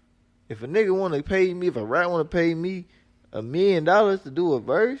 If a nigga want to pay me, if a rat want to pay me $1 million to do a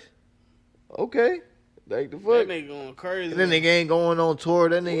verse. Okay. Like the fuck. That nigga going crazy. And that nigga ain't going on tour.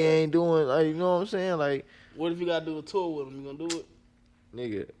 That nigga ain't doing, like, you know what I'm saying? Like, what if you gotta do a tour with him? You gonna do it?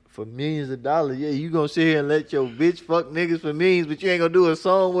 Nigga, for millions of dollars, yeah, you gonna sit here and let your bitch fuck niggas for millions, but you ain't gonna do a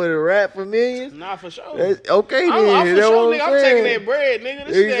song with a rap for millions? Nah, for sure. Okay, then. I'm for sure, nigga. I'm taking saying. that bread, nigga.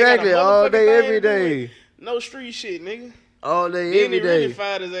 This Exactly, shit all day, every day. No street shit, nigga. All day, Then every he day. really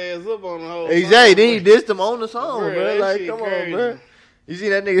fired his ass up on the whole Exactly, song, then he dissed him on the song, Bruh, bro. that Like, shit come crazy. on, bro. You see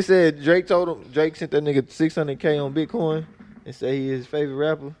that nigga said Drake sent that nigga $600K on Bitcoin and say he his favorite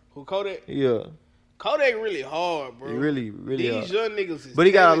rapper. Who, Kodak? Yeah. Kodak really hard, bro. He really These hard. young niggas is But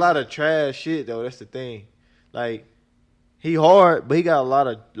he got a lot of trash shit though. That's the thing. Like he hard, but he got a lot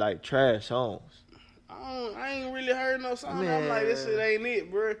of like trash songs. I ain't really heard no song. Man. I'm like, this shit ain't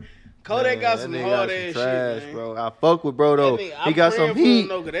it, bro. Kodak got some hard ass trash, shit, man. bro. I fuck with bro though. He got some heat,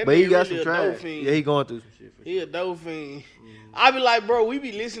 but he got some trash. Yeah, he going through some shit. He a dope fiend. I be like, bro, we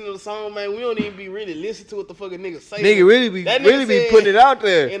be listening to the song, man. We don't even be really listening to what the fucking nigga say. Nigga really be putting it out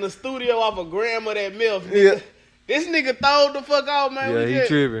there in the studio off a gram of that milk. Yeah. This nigga throwed the fuck off, man. Yeah, he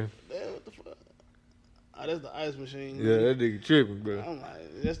tripping. Damn, what the fuck? Oh, that's the ice machine. Yeah, that nigga tripping, bro. I'm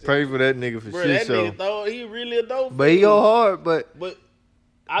like, that's Pray for that nigga for bro, shit. That nigga throw, he really a dope. But he go hard, but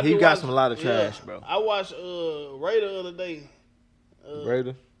he got a lot of trash, bro. I watched Ray the other day.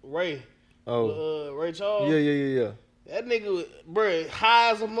 Ray. Oh. Ray Charles. Yeah. That nigga, bro,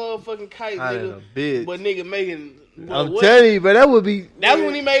 high as a motherfucking kite, nigga. Bitch. But nigga making. I'm telling you, but that would be. That's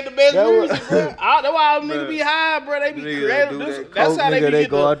when he made the best music, bro. That's why all niggas be high, bro. They be creative. That's how they be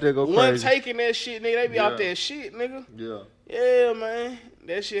go out there, go one crazy. taking that shit, nigga. They be out there shit, nigga. Yeah. Yeah, man.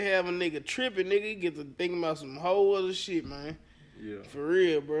 that shit have a nigga tripping, nigga. He get to thinking about some whole other shit, man. Yeah. For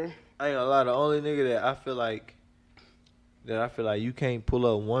real, bro. I ain't gonna lie, the only nigga that I feel like you can't pull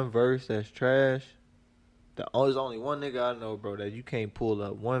up one verse that's trash. There's only one nigga I know, bro, that you can't pull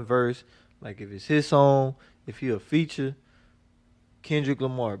up one verse. Like if it's his song, if he a feature, Kendrick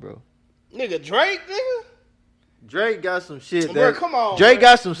Lamar, bro. Nigga, Drake, nigga. Drake got some shit that. Bro, come on. Drake bro.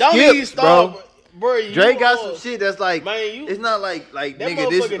 got some skips, bro. Bro, Drake got some shit that's like, man, it's not like nigga,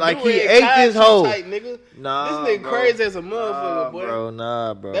 this like like he ate this hoe. Nigga. Nah, this nigga bro. crazy as a motherfucker, boy.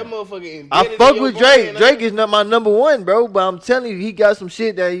 Nah, bro. That motherfucker. I fuck with Drake. Drake is not my number one, bro. But I'm telling you, he got some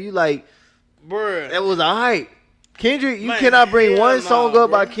shit that you like, bro. That was alright. Kendrick, you cannot bring one song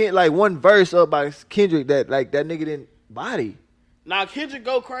up by like one verse up by Kendrick that like that nigga didn't body. Nah, Kendrick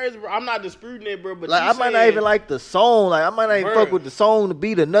go crazy, bro. I'm not disputing it, bro. But like I might not even like the song. Like I might not even fuck with the song, the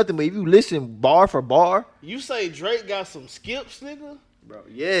beat, or nothing. But if you listen bar for bar, you say Drake got some skips, nigga. Bro,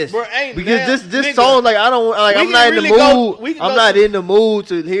 yes, bro, ain't because this nigga, song like I don't like I'm not in the mood. I'm not in the mood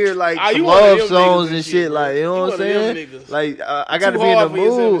to hear like some love songs and shit. Like you know what I'm saying? Like I gotta be in the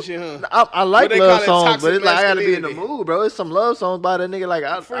mood. Shit, huh? I like love songs, but it's like I gotta be in the mood, bro. It's some love songs by that nigga. Like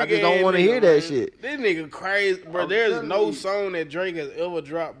I just don't want to hear that shit. This nigga crazy, bro. There's no song that Drake has ever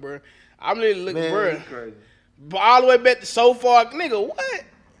dropped, bro. I'm literally looking, bro. But all the way back to So Far, nigga. What?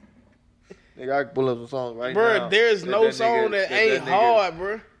 Nigga, I can pull up some songs right bro, now. Bro, there's no song that ain't hard,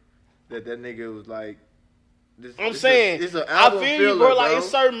 bro. That nigga was like... I'm saying, it's an I album feel filler, you, bro. Like, bro. it's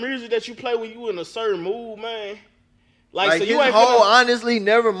certain music that you play when you in a certain mood, man. Like so his you ain't whole honestly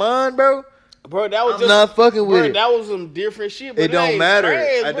never mind, bro. Bro, that was I'm not fucking with it. That was some different shit. But it don't matter.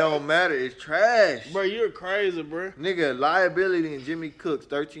 Trash, it don't matter. It's trash. Bro, you're crazy, bro. Nigga, Liability and Jimmy Cook's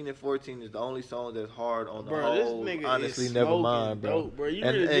 13 and 14 is the only song that's hard on the whole. This nigga honestly, is never mind, bro. Dope, bro. You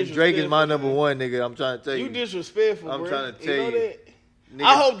and, really and Drake is my number one, nigga. I'm trying to tell you. You disrespectful, bro. I'm trying to tell you. That? Nigga,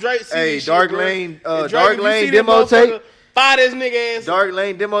 I hope Drake see hey, this Dark shit, Lane, bro. Dark Lane demo tape. Fire this nigga ass. Dark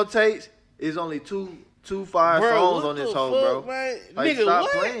Lane demo tapes is only two fire songs on this whole, bro. Man? Like, nigga, stop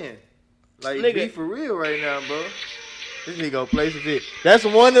what? playing. Like, nigga. Be for real right now, bro. This nigga gonna play some shit. That's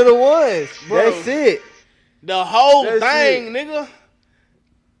one of the ones. Bro, that's it. The whole thing, nigga.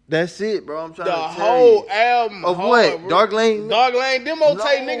 That's it, bro. I'm trying to tell you. The whole album. Of hard, what? Bro. Dark Lane? Dark Lane demo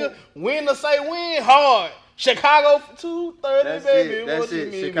tape, nigga. Win to say win hard. Chicago 230, baby. That's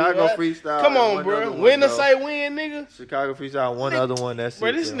it. Chicago freestyle. Come on, bro. Win to say win, nigga. Chicago freestyle. One other one. That's bro,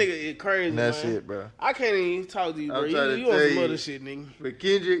 it. This nigga is crazy, and that's man. it, bro. I can't even talk to you, bro. You on some other shit, nigga. But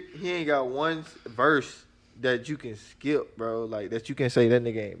Kendrick, he ain't got one verse that you can skip, bro. Like that you can say that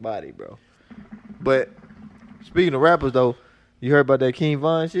nigga ain't body, bro. But speaking of rappers, though, you heard about that King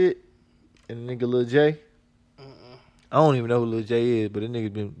Von shit and the nigga Lil J? I don't even know who Lil J is, but this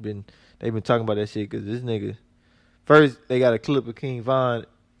nigga they've been talking about that shit because this nigga. First, they got a clip of King Von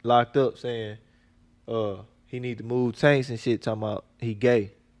locked up saying he need to move tanks and shit, talking about he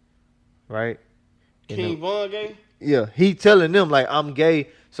gay, right? King Von gay? Yeah, he telling them, like, I'm gay,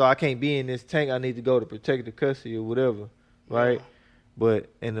 so I can't be in this tank. I need to go to protective custody or whatever, right? Yeah. But,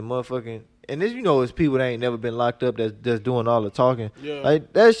 and the motherfucking, and this, you know, it's people that ain't never been locked up that's doing all the talking. Yeah.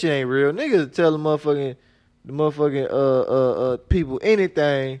 Like, that shit ain't real. Niggas tell the motherfucking people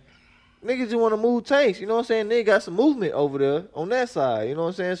anything. Niggas just want to move tanks, you know what I'm saying? They got some movement over there on that side, you know what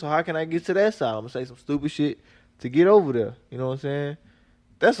I'm saying? So how can I get to that side? I'm going to say some stupid shit to get over there, you know what I'm saying?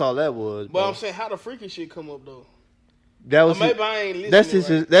 That's all that was, But I'm saying, how the freaky shit come up, though? That was maybe I ain't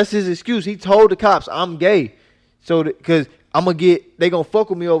listening that's his excuse. He told the cops, I'm gay. So, because they going to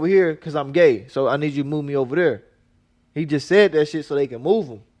fuck with me over here because I'm gay. So I need you to move me over there. He just said that shit so they can move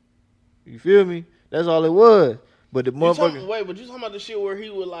him. You feel me? That's all it was. But the motherfucker. But you talking about the shit where he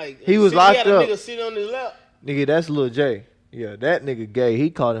was like. He was locked up. He had a nigga sitting on his lap. Nigga, that's Lil J. Yeah, that nigga gay.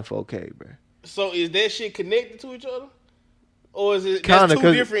 He caught him 4K, bro. So is that shit connected to each other? Or is it that's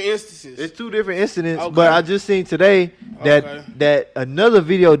two different instances? It's two different incidents, okay. But I just seen today that another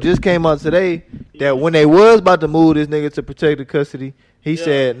video just came out today that when they was about to move this nigga to protective custody, he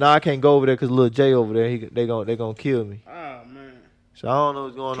said, "Nah, I can't go over there because Lil J over there. They gonna kill me." Oh man. So I don't know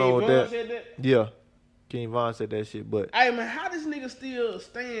what's going on with that. Said that. Yeah. King Von said that shit, but hey man, how this nigga still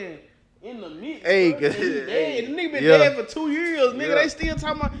stand in the mix? Hey, the nigga been dead for 2 years, nigga. They still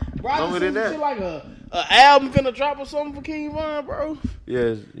talking about bro. I just shit like a album finna drop or something for King Von, bro.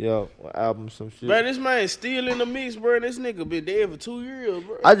 Yes, album some shit. Bro, this man still in the mix, bro. This nigga been dead for 2 years,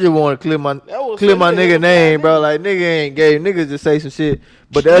 bro. I just want to clear my nigga name, bro. Like nigga ain't gay. Niggas just say some shit,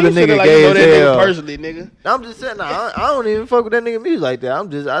 but the other nigga like gay you know as that hell. Nigga personally, nigga. I'm just saying, I don't even fuck with that nigga music like that. I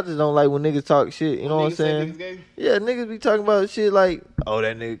just don't like when niggas talk shit. You know what I'm saying? Niggas gay? Yeah, niggas be talking about shit like, oh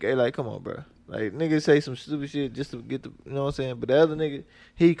that nigga gay. Like, come on, bro. Like, niggas say some stupid shit just to get the, you know what I'm saying? But the other nigga,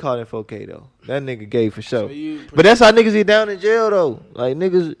 he caught in 4K, though. That nigga gay for sure. But that's how niggas get down in jail, though. Like,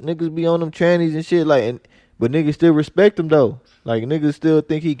 niggas be on them trannies and shit, like, but niggas still respect them, though. Like, niggas still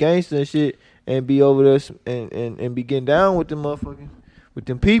think he gangster and shit and be over there and be getting down with them motherfuckers, with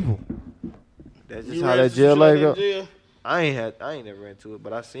them people. That's just how that jail life go. I ain't never into it,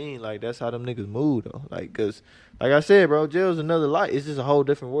 but I seen, like, that's how them niggas move, though. Like, cause, like I said, bro, jail's another life. It's just a whole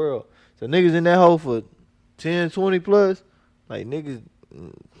different world. So niggas in that hole for 10, 20 plus, like, niggas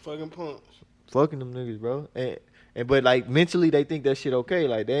fucking punks. Fucking them niggas, bro. And but like mentally they think that shit okay.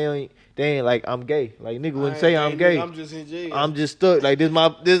 Like they ain't like I'm gay. Like nigga wouldn't say I'm gay. I'm just in jail. I'm just stuck. Like this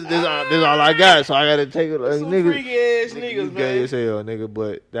all I got. So I gotta take it. Like, some nigga, freaky ass niggas, man. Gay as hell, nigga.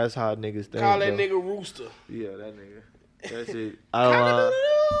 But that's how niggas think. Call that nigga Rooster. Yeah, that nigga. That shit. But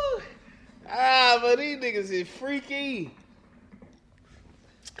these niggas is freaky.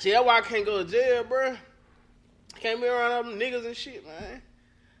 See, that's why I can't go to jail, bro. Can't be around them niggas and shit, man.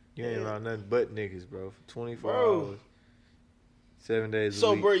 You ain't around nothing but niggas, bro. For 24 hours, 7 days a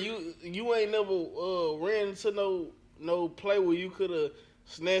week. So, bro, you ain't never ran into no play where you could have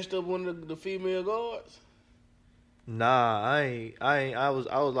snatched up one of the female guards? Nah, I ain't. I was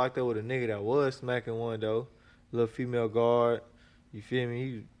locked up with a nigga that was smacking one though, little female guard. You feel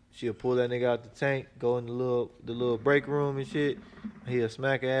me? She'll pull that nigga out the tank, go in the little break room and shit. He'll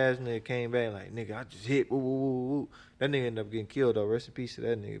smack her ass, nigga came back like, nigga, I just hit, woo, woo, woo, woo. That nigga ended up getting killed though. Rest in peace to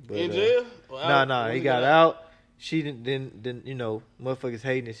that nigga. But, in jail? Nah, he got out. She didn't, you know, motherfuckers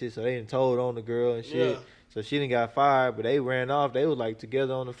hating and shit, so they done told on the girl and shit. Yeah. So she didn't got fired, but they ran off. They was like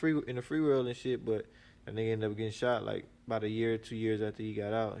together on in the free world and shit, but that nigga ended up getting shot like about a year, 2 years after he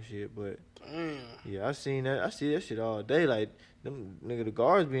got out and shit. But yeah, I seen that. I see that shit all day. Like them nigga, the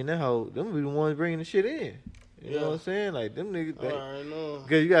guards be in that hole. Them be the ones bringing the shit in. You know what I'm saying? Like them niggas.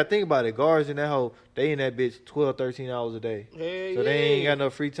 Because you gotta think about it. Guards in that hole, they in that bitch 12, 13 hours a day. So they ain't got no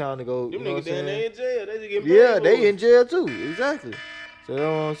free time to go. Them you know niggas down there in jail. They just getting paid. Yeah, they in jail too. Exactly. So you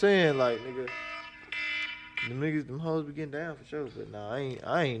know what I'm saying? Like nigga. Them hoes be getting down for sure, but nah,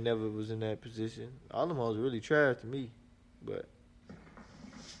 I ain't never was in that position. All them hoes really trash to me, but.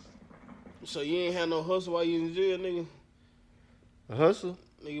 So you ain't had no hustle while you in jail, nigga? A hustle?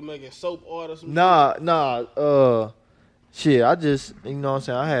 Nigga making soap art or something? Nah, shit, I just, you know what I'm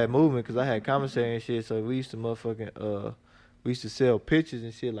saying, I had movement because I had commissary and shit, so we used to we used to sell pictures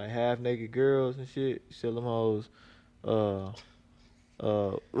and shit, like half-naked girls and shit, sell them hoes,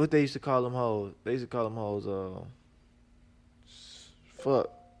 what they used to call them hoes? They used to call them hoes,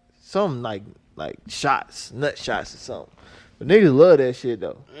 something like shots, nut shots or something. But niggas love that shit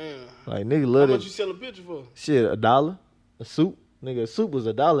though. Like niggas love that. How much you sell a picture for? Shit, $1. A soup. Nigga, a soup was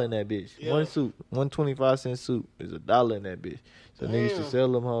 $1 in that bitch. Yeah. One soup, 1.25 soup is $1 in that bitch. So niggas used to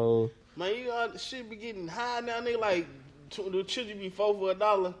sell them hoes. Man, you got shit be getting high now, nigga. Like the children be $4 for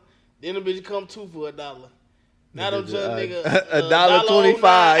 $1. Then the bitch come $2 for $1. Now them just nigga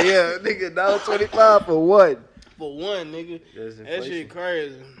 $1.25. Yeah, nigga, $1.25 for what? For one, nigga. That shit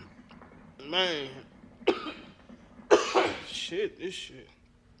crazy, man. This shit.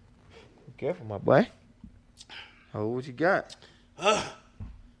 Be careful, my boy. Oh, what you got? Yeah,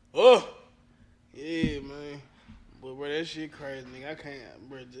 man. But bro, that shit crazy, nigga. I can't,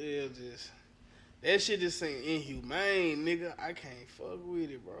 bro. That shit just ain't inhumane, nigga. I can't fuck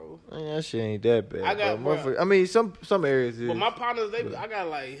with it, bro. Man, that shit ain't that bad. Bro. I mean, some areas is. But my partners, I got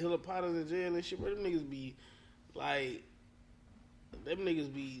like hella partners in jail and shit, bro. Them niggas be like. Them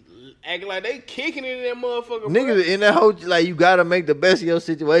niggas be acting like they kicking it in that motherfucker. Niggas bro. In that whole, like, you gotta make the best of your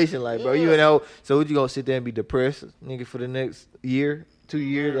situation. Like, bro, you in that whole, so what you gonna sit there and be depressed, nigga, for the next year, 2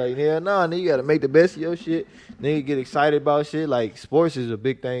 years? Like, hell nah, nigga, you gotta make the best of your shit. Nigga get excited about shit. Like, sports is a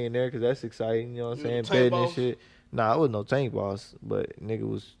big thing in there because that's exciting, you know what I'm saying? Betting and shit. Nah, I was no tank boss, but nigga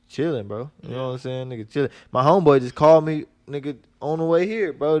was chilling, bro. You know what I'm saying? Nigga chilling. My homeboy just called me, nigga, on the way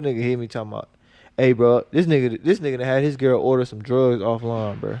here, bro. Nigga hit me talking about, hey, bro, this nigga that had his girl order some drugs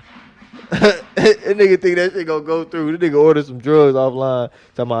offline, bro. That nigga think that shit gonna go through. This nigga ordered some drugs offline.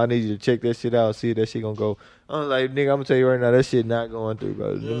 Talking about, I need you to check that shit out, see if that shit gonna go. I'm like, nigga, I'm gonna tell you right now, that shit not going through,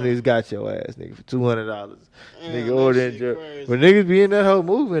 bro. Them niggas got your ass, nigga, for $200. Nigga ordering drugs. But niggas be in that whole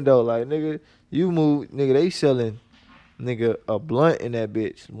moving, though. Like, nigga, you move, nigga, they selling, nigga, a blunt in that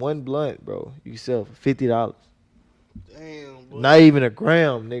bitch. One blunt, bro, you sell for $50. Damn, boy. Not even a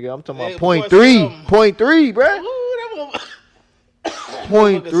gram, nigga. I'm talking about 0.3. 0.3, bro. Ooh,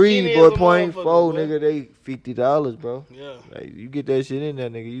 0.3, boy, 0.4, nigga, they $50, bro. Yeah. Like, you get that shit in there,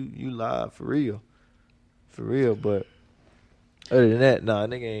 nigga, you live for real. For real, but other than that, nah,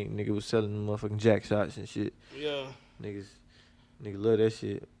 nigga was selling motherfucking jack shots and shit. Yeah. Nigga love that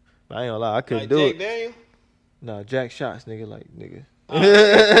shit. I ain't gonna lie, I couldn't Like do Jack it. Daniel? Nah, Jack shots, nigga, like nigga.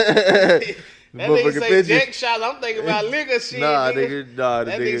 That nigga say picture. Jack shots. I'm thinking about liquor shit, Nah, nigga. nah,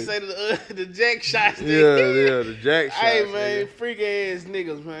 the That nigga say the Jack shots. Yeah, the Jack shots, Hey man, nigga. freak ass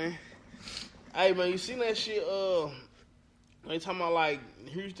niggas, man. Hey man, you seen that shit? They talking about like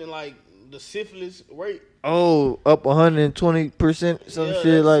Houston, like the syphilis rate. Oh, up 120%, some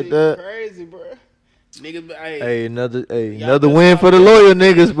shit like shit that. crazy, bro. Niggas, Hey, another y'all win for the loyal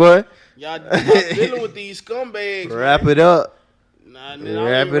niggas, boy. Y'all dealing with these scumbags. Wrap man. it up. Nah, Wrap I don't even it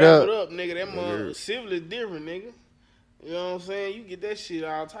wrap up. it up, nigga. That mother syphilis different, nigga. You know what I'm saying? You get that shit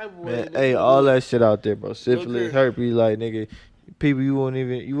all type of ways. Man, hey, all that shit out there, bro. Syphilis, herpes, like nigga, people you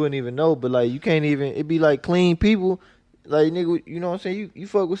wouldn't even know, but like you can't even. It be like clean people, like nigga. You know what I'm saying? You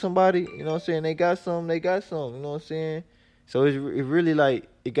fuck with somebody, you know what I'm saying? They got some. You know what I'm saying? So it really like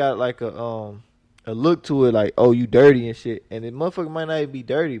it got like a look to it, like oh you dirty and shit, and the motherfucker might not even be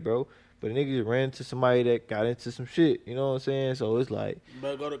dirty, bro. But a nigga just ran into somebody that got into some shit. You know what I'm saying? So it's like,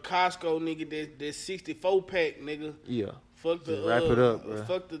 but go to Costco, nigga. That 64 pack, nigga. yeah. Fuck the wrap it up, bro.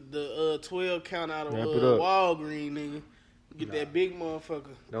 Fuck the 12 count out of Walgreens, nigga. Get that big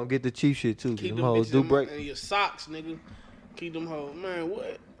motherfucker. Don't get the cheap shit too. Keep them hoes do break. And your socks, nigga. Keep them hoes. Man,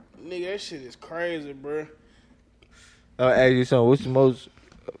 what? Nigga, that shit is crazy, bro. I'll ask you something. What's the most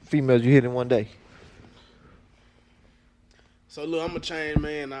females you hit in one day? So look, I'm a changed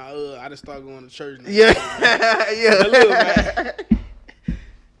man. I just started going to church now. Yeah, yeah. But look, man.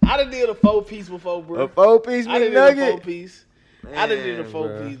 I done did a 4-piece before, bro. A 4-piece I done McNugget? did a 4-piece. I done did a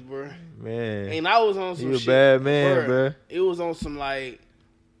 4-piece, bro. Man. And I was on some you shit. You a bad man, bro. It was on some like,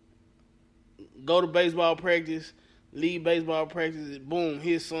 go to baseball practice, leave baseball practice, boom,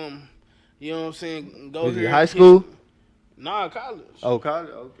 hit something. You know what I'm saying? Go here. High school? Nah, college. Oh, college?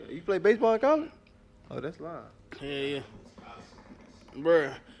 Okay. You play baseball in college? Oh, that's live. Yeah.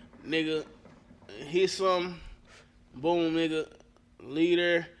 Bruh, nigga, hit something, boom, nigga, leave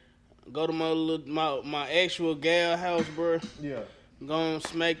there, go to my actual gal house, bruh. Yeah. Go and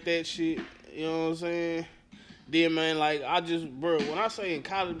smack that shit, you know what I'm saying? Then, man, like, when I say in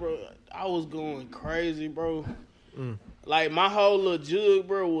college, bro, I was going crazy, bro. Like, my whole little jug,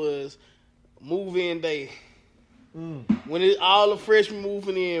 bro, was move-in day. When all the freshmen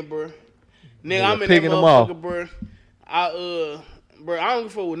moving in, bro. Nigga, I'm in that motherfucker, bro. Bro, I don't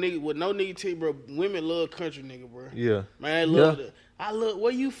give a fuck with no nigga tell you, bro. Women love country nigga, bro. Yeah. Man, they love it. I love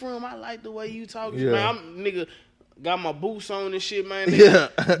where you from. I like the way you talk. Yeah. Man, nigga got my boots on and shit, man. Nigga.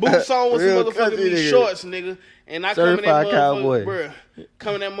 Yeah. Boots on with some motherfucking shorts, nigga. And I come in that motherfucker, cowboy. Bro.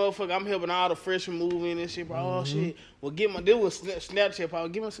 Come in that motherfucker. I'm helping all the freshmen move in and shit, bro. Oh shit. Well, this was Snapchat, bro.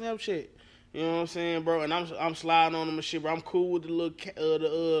 Give me a Snapchat. You know what I'm saying, bro? And I'm sliding on them and shit, bro. I'm cool with the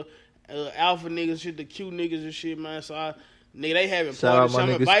little alpha niggas and shit, the cute niggas and shit, man. So nigga, they having parties. I'm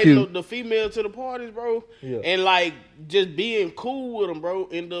inviting the female to the parties, bro. Yeah. And like just being cool with them, bro.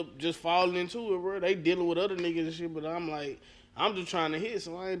 End up just falling into it, bro. They dealing with other niggas and shit, but I'm like, I'm just trying to hit,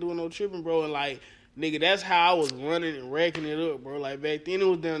 so I ain't doing no tripping, bro. And like, nigga, that's how I was running and racking it up, bro. Like back then, it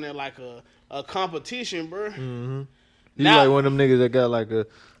was down there like a competition, bro. Mm-hmm. You like one of them niggas that got like a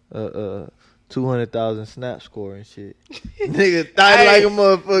 200,000 snap score and shit. Nigga thought like a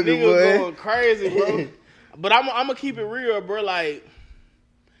motherfucker, nigga boy. Nigga going crazy, bro. But I'm gonna keep it real, bro. Like,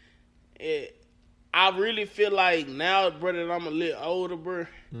 I really feel like now, bro, that I'm a little older, bro.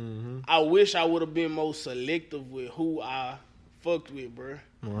 Mm-hmm. I wish I would have been more selective with who I fucked with, bro.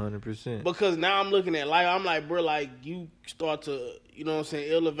 100%. Because now I'm looking at life. I'm like, bro, like you start to, you know what I'm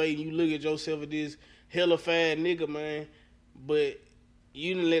saying, elevate. And you look at yourself as this hella fat nigga, man. But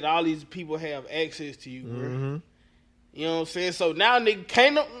you didn't let all these people have access to you, bro. Mm-hmm. You know what I'm saying? So now,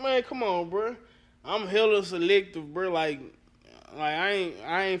 nigga, man, come on, bro. I'm hella selective, bro. Like I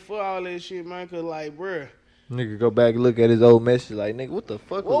ain't for all that shit, man. Cause like, bro, nigga go back and look at his old message, like, nigga, what the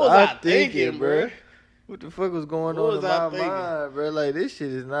fuck was I thinking, bro? What the fuck was going on in my mind, bro? Like, this shit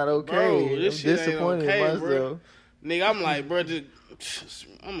is not okay. Bro, this shit disappointed ain't okay, in myself. Bro. Nigga, I'm like, bro,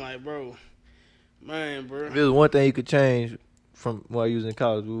 I'm like, bro, man, bro. If there was one thing you could change from while you was in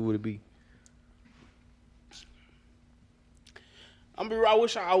college, what would it be? I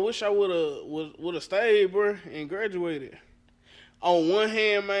wish I would have stayed, bro, and graduated. On one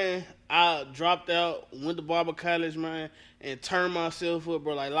hand, man, I dropped out, went to barber college, man, and turned myself up,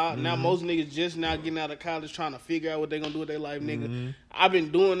 bro. Like now, most niggas just now getting out of college trying to figure out what they gonna do with their life, nigga. Mm-hmm. I've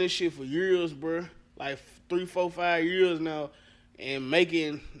been doing this shit for years, bro. Like 3, 4, 5 years now, and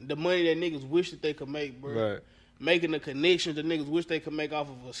making the money that niggas wish that they could make, bro. Right. Making the connections that niggas wish they could make off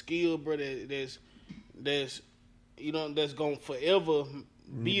of a skill, bro. That's you know, that's gonna forever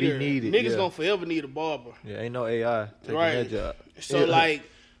be there. Needed, niggas gonna forever need a barber. Yeah, ain't no AI taking that job. So like,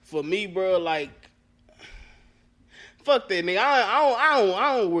 for me, bro, like, fuck that, nigga.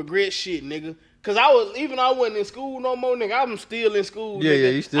 I don't regret shit, nigga. Cause I wasn't in school no more, nigga. I'm still in school, Yeah, nigga. yeah,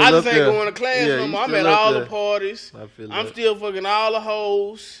 you still I just up ain't there. going to class Yeah, no you more. I'm still at up all there. the parties. I feel I'm that. still fucking all the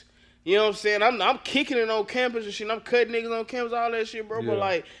hoes. You know what I'm saying? I'm kicking it on campus and shit. I'm cutting niggas on campus, all that shit, bro. Yeah. But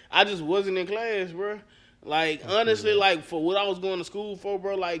like, I just wasn't in class, bro. Like, honestly, that. like for what I was going to school for,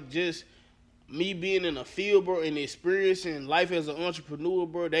 bro, like just me being in a field, bro, and experiencing life as an entrepreneur,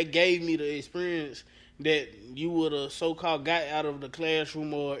 bro, that gave me the experience that you would have so-called got out of the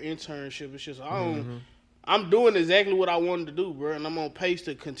classroom or internship and shit. So I'm doing exactly what I wanted to do, bro, and I'm on pace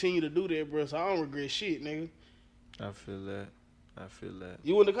to continue to do that, bro. So I don't regret shit, nigga. I feel that.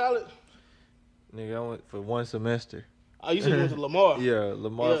 You went to college? Nigga, I went for one semester. Oh, you said you went to Lamar. Yeah,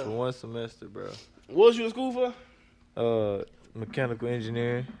 Lamar for one semester, bro. What was you in school for? Mechanical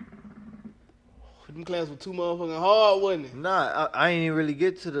engineering. Them classes were too motherfucking hard, wasn't it? Nah, I ain't even really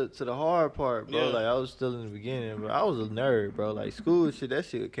get to the hard part, bro. Yeah. Like I was still in the beginning, bro. I was a nerd, bro. Like school shit, that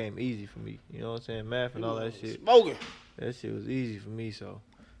shit came easy for me. You know what I'm saying? Math and all that shit. Smoking. That shit was easy for me, so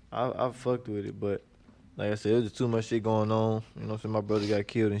I fucked with it. But like I said, it was just too much shit going on. You know what I'm saying? My brother got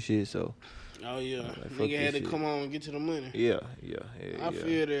killed and shit, so. Oh yeah, like, nigga had to come on and get to the money. Yeah. I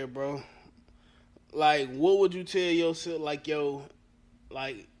feel that, bro. Like, what would you tell yourself, like,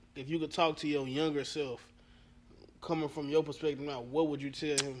 if you could talk to your younger self, coming from your perspective now, what would you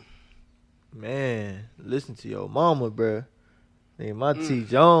tell him? Man, listen to your mama, bro. Nigga, my T.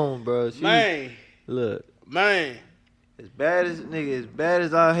 Jones, bro. Look. Man. As bad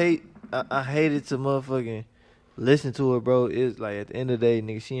as I hated to motherfucking listen to her, bro. It's like at the end of the day,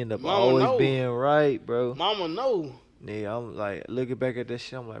 nigga, she ended up always being right, bro. Mama know. Nigga, I'm like, looking back at that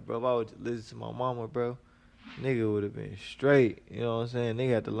shit, I'm like, bro, if I would listen to my mama, bro, nigga would have been straight. You know what I'm saying?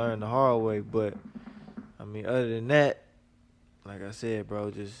 Nigga had to learn the hard way. But, I mean, other than that, like I said, bro,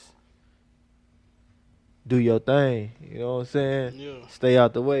 just do your thing. You know what I'm saying? Yeah. Stay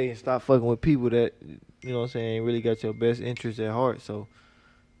out the way and stop fucking with people that, you know what I'm saying, ain't really got your best interest at heart. So,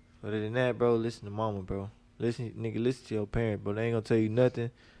 other than that, bro, listen to mama, bro. Listen to your parents, bro. They ain't gonna tell you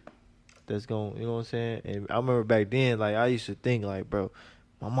nothing that's gonna, you know what I'm saying? And I remember back then, like, I used to think, like, bro,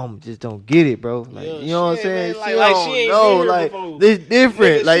 my mama just don't get it, bro. Like, you know what I'm saying? Man, like she ain't been here like, before. This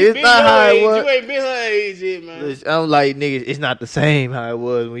different. Nigga, like, it's not how it was. You ain't been her age yet, man. Listen, I'm like, nigga, it's not the same how it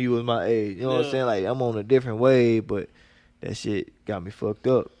was when you was my age. You know what I'm saying? Like, I'm on a different wave, but that shit got me fucked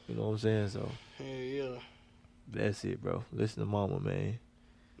up. You know what I'm saying? So, yeah. That's it, bro. Listen to mama, man.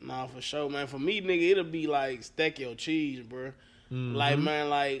 Nah, for sure, man. For me, nigga, it'll be like stack your cheese, bro. Like, man,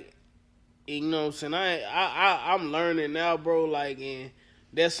 like, you know what I'm saying? I'm learning now, bro. Like, and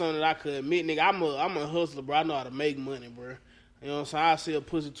that's something that I could admit, nigga. I'm a hustler, bro. I know how to make money, bro. You know what I'm saying? I sell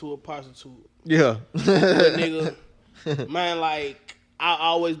pussy to a prostitute. Yeah. But nigga, man, like, I've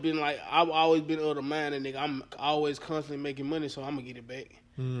always been of the mind that nigga, I'm always constantly making money, so I'm gonna get it back.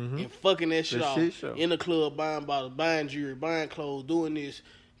 And fucking that shit off. In the club, buying bottles, buying jewelry, buying clothes, doing this,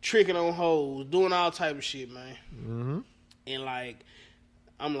 tricking on hoes, doing all type of shit, man. And like,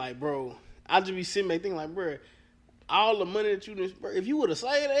 I'm like, bro, I just be sitting back thinking like, bro, all the money that you just, bro, if you would have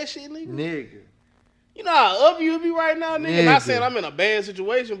saved that shit, nigga. You know how up you would be right now, nigga. Not saying I'm in a bad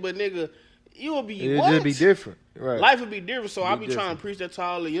situation, but nigga, you would be It'd just be different. Right. Life would be different. So I be trying to preach that to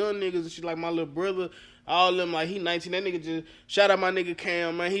all the young niggas and shit, like my little brother, all of them, like he 19. That nigga just, shout out my nigga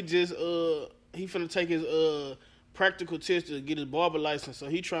Cam, man. He just he finna take his practical test to get his barber license. So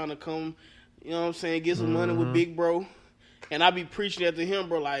he trying to come, you know what I'm saying, get some money with big bro. And I be preaching that to him,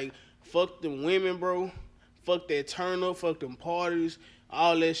 bro, like, fuck them women, bro. Fuck that turn up, fuck them parties,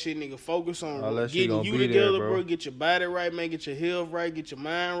 all that shit, nigga. Focus on getting you together, bro. Get your body right, man. Get your health right, get your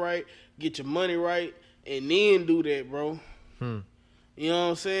mind right, get your money right, and then do that, bro. You know what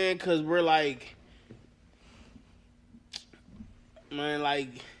I'm saying? Because we're like, man, like,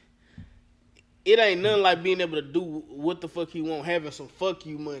 it ain't nothing like being able to do what the fuck you want, having some fuck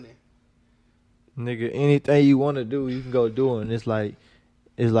you money. Nigga, anything you want to do, you can go do it. And it's like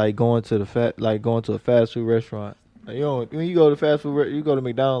going to a fast food restaurant. Like, when you go to fast food, you go to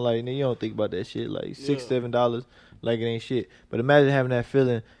McDonald's, like, nigga, you don't think about that shit. Like $6-7, like it ain't shit. But imagine having that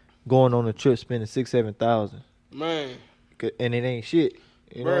feeling, going on a trip, spending $6,000-7,000, man, and it ain't shit.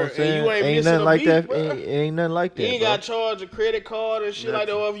 You know what I'm saying? And you ain't nothing like that. Bro. Ain't nothing like that. You ain't got to charge a credit card and shit like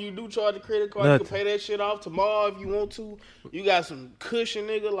that. Or if you do charge a credit card, you can pay that shit off tomorrow if you want to. You got some cushion,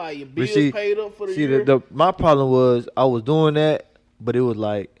 nigga. Like, your bills paid up for the year. My problem was I was doing that, but it was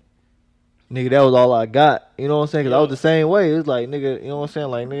like, nigga, that was all I got. You know what I'm saying? Because I was the same way. It's like, nigga, you know what I'm saying?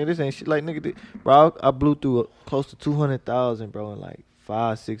 Like, nigga, this ain't shit. Like, nigga, bro, I blew through close to $200,000, bro, in like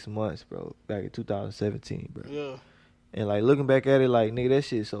 5-6 months, bro, back in 2017, bro. Yeah. And like looking back at it, like nigga, that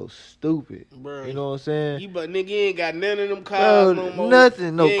shit so stupid. Bro, you know what I'm saying? Nigga, you ain't got none of them cars Bro, no more.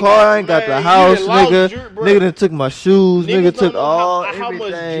 nothing, no car. I ain't got the Man, house, you done lost nigga. bro. Nigga done took my shoes. Niggas Nigga took don't know all how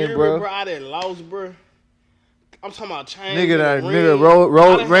much everything, jewelry, bro. I done lost, bro. I'm talking about chains.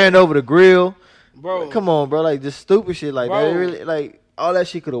 Nigga ran over the grill. Bro, Like, come on, bro. Like just stupid shit like that. It bro. really, like all that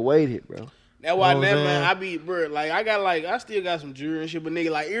shit could have waited, bro. That's why now, man, I be, bro, like, I still got some jewelry and shit, but nigga,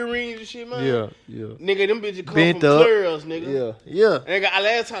 like, earrings and shit, man. Yeah. Nigga, them bitches come Bent from up. clears, nigga. Yeah. And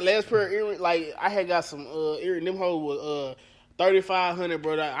last pair of earrings, like, I had got some earrings, them hoes was 3,500,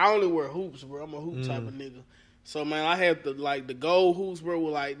 bro. I only wear hoops, bro. I'm a hoop type of nigga. So, man, I had the gold hoops, bro,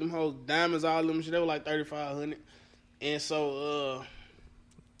 with, like, them hoes, diamonds, all them shit. They were, like, 3,500. And so,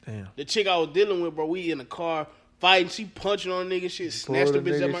 damn. The chick I was dealing with, bro, we in the car fighting. She punching on nigga shit, snatched the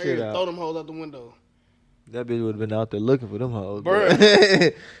bitch out my ear, and throw them hoes out the window. That bitch would have been out there looking for them hoes, bro.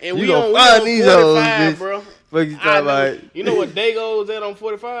 And we gonna find these hoes, bitch. Bro. Fuck you talking about? You know what Dago's at on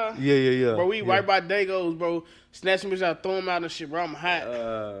 45? Yeah. Bro, we right by Dago's, bro. Snatch them bitch out, throw them out and shit, bro. I'm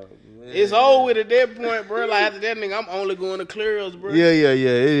hot. It's over with at that point, bro. Like after that nigga, I'm only going to clears, bro. Yeah. It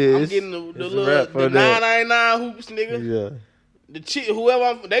is. I'm getting the little 999 hoops, nigga. Yeah. The chick,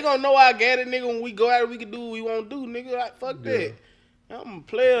 whoever they gonna know I got it, nigga. When we go out, we can do what we want to do, nigga. Like fuck that. I'm a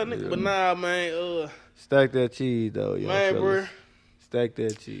player, nigga. But nah, man. Stack that cheese though, man, bro. Stack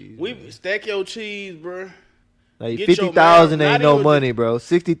that cheese. Stack your cheese, bro. Like 50,000 ain't no money, bro.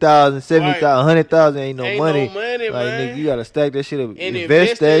 60,000, 70,000, 100,000 ain't no money. Like man. Nigga, you gotta stack that shit up, and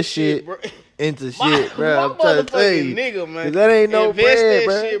invest that shit into shit, bro. I'm trying to tell you, nigga, man. That ain't no bread,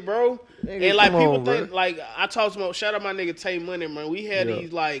 that shit, bro. Nigga, and like people bro. think, like I talked to shout out my nigga Tay Money, man. We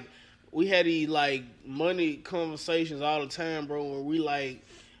had these money conversations all the time, bro. Where we like,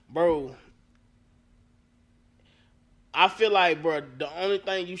 bro. I feel like, bro, the only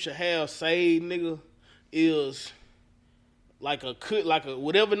thing you should have saved, nigga, is like a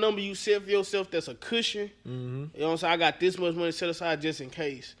whatever number you set for yourself that's a cushion. Mm-hmm. You know what I'm saying? I got this much money set aside just in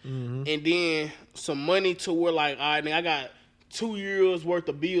case. Mm-hmm. And then some money to where like, all right, nigga, I got 2 years worth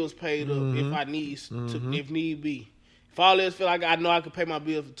of bills paid up if I need if need be. If all else feel like I know I can pay my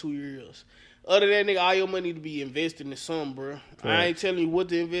bills for 2 years. Other than that, nigga, all your money to be invested in something, bro. Right. I ain't telling you what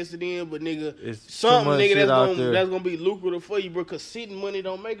to invest it in, but nigga, it's something, nigga, that's gonna be lucrative for you, bro. Cause sitting money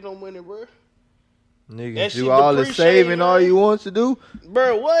don't make no money, bro. Nigga, do all the saving all you want to do,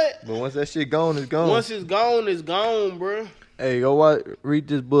 bro. What? But once that shit gone, it's gone. Once it's gone, it's gone, bro. Hey, go read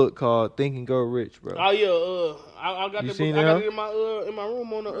this book called Think and Grow Rich, bro. Oh yeah, I got the book. I got it in my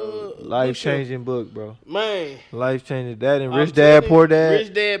room on the life changing book, bro. Man, life changing. That and Rich Dad Poor Dad.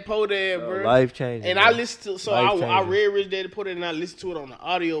 Rich Dad Poor Dad, bro. Life changing. And bro. I listened to I read Rich Dad Poor Dad and I listened to it on the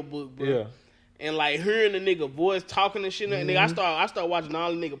audio book, bro. Yeah. And like hearing the nigga voice talking and shit, nigga, I start watching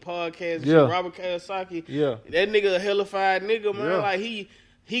all the nigga podcasts. And shit, Robert Kiyosaki. Yeah. That nigga a hellified nigga, man. Yeah. Like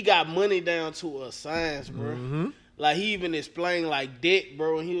he got money down to a science, bro. Mm-hmm. Like he even explained like debt,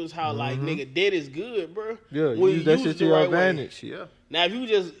 bro, and he was how like nigga debt is good, bro. Yeah, when use that shit to your advantage. Yeah. Now if you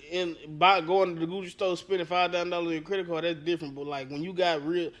just going to the Gucci store spending $5,000 on your credit card, that's different. But like when you got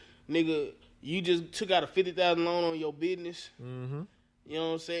real nigga, you just took out a $50,000 loan on your business. Mm-hmm. You know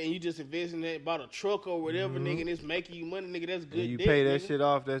what I'm saying? And you just invest in that, bought a truck or whatever, nigga, and it's making you money, nigga. That's good. And you debt, pay that nigga. shit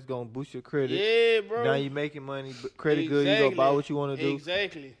off. That's gonna boost your credit. Yeah, bro. Now you making money, credit good. You go buy what you want to do.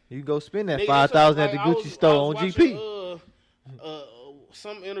 Exactly. You go spend that $5,000 at the Gucci store on GP.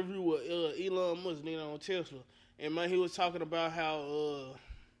 Some interview with Elon Musk, nigga, on Tesla, and man, he was talking about how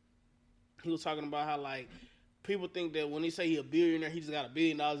like people think that when he say he a billionaire, he just got $1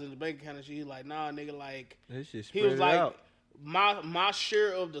 billion in the bank account and shit. He's like, nah, nigga, like he was like, out. my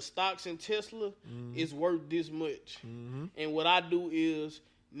share of the stocks in Tesla is worth this much, and what I do is,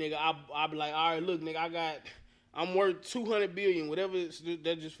 nigga, I be like, all right, look, nigga, I'm worth 200 billion, whatever.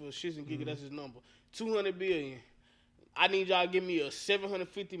 That's just for shits and giggles. That's his number, 200 billion. I need y'all to give me a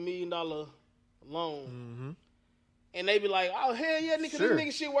 $750 million loan. And they be like, oh, hell yeah, nigga, this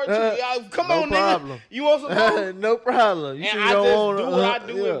nigga shit worth y'all. Come on, problem. Nigga. You want some loan? No problem. You and I just do what I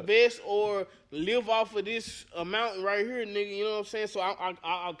do, invest or live off of this amount right here, nigga. You know what I'm saying? So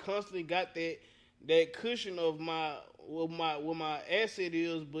I constantly got that cushion of what my asset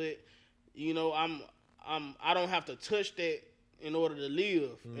is, but you know, I don't have to touch that in order to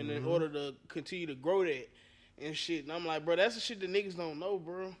live and in order to continue to grow that. And shit, and I'm like, bro, that's the shit that niggas don't know,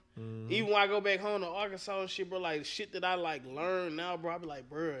 bro. Even when I go back home to Arkansas and shit, bro, like shit that I like learn now, bro, I be like,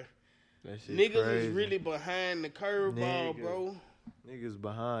 bro, niggas crazy. is really behind the curveball, bro. Niggas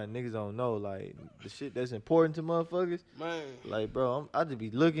behind, niggas don't know, like the shit that's important to motherfuckers. Man, like, bro, I just be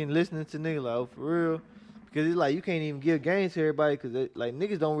listening to niggas like, oh, for real, because it's like you can't even give games to everybody, because like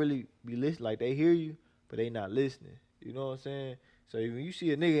niggas don't really be listening, like they hear you, but they not listening. You know what I'm saying? So when you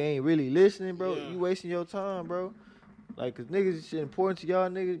see a nigga ain't really listening, bro, Yeah. you wasting your time, bro. Like, cause niggas shit important to y'all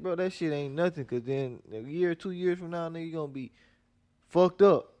niggas, bro. That shit ain't nothing. Cause then a year, 2 years from now, nigga, you gonna be fucked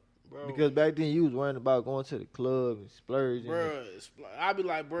up. Bro. Because back then you was worrying about going to the club and splurging. Bro, I be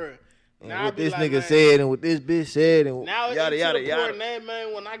like, bro. And Now I what be this like, nigga man, said and what this bitch said and now yada it's to yada the yada. point now,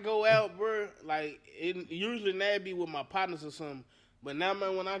 man, when I go out, bro, like it usually now be with my partners or something. But now,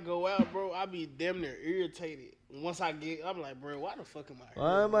 man, when I go out, bro, I be damn near irritated. Once I get, I'm like, bro, why the fuck am I here?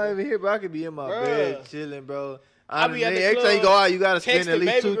 Why am I even here, bro? I could be in my bed chilling, bro. I be at the every club. time you go out, you gotta spend at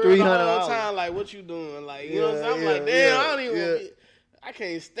least $200-$300 $300 the whole time. Like, what you doing? Like, you know what I'm saying? I'm like, damn, I don't even. I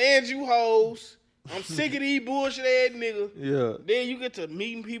can't stand you hoes. I'm sick of these bullshit ass niggas. Yeah. Then you get to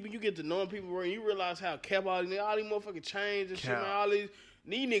meeting people, you get to knowing people, bro, and you realize how cap all these motherfucking chains and shit, man. All these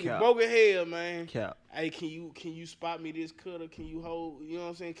niggas broke as hell, man. Cap. Hey, can you spot me this cutter? Can you hold? You know what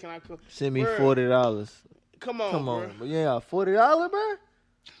I'm saying? Can I come? Send me $40. Come on, bro. But you ain't got $40, bro.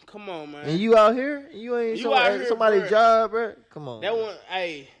 Come on, man. And you out here? You ain't somebody's job, bro. Come on. That one,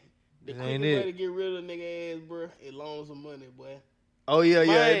 hey, the quickest way to get rid of a nigga ass, bro, is loan some money, boy. Oh yeah,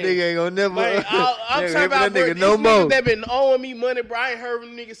 that nigga ain't gonna never. Man, I'm talking about, bro, nigga no more. Niggas that been owing me money, bro. I ain't heard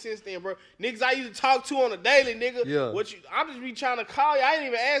from niggas since then, bro. Niggas I used to talk to on a daily, nigga. Yeah. I'm just be trying to call you. I ain't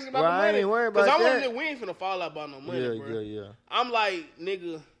even asking about the money. I ain't worried about that. Cause I'm we ain't finna fall out about no money, bro. Yeah. I'm like,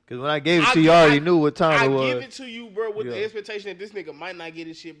 nigga. Cause when I gave it to you, I already knew what time it was. I give it to you, bro, with the expectation that this nigga might not get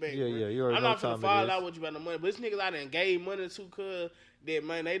his shit back. Yeah, bro. you already I'm know not time finna fall out with you about no money, but this niggas I done gave money to, cause that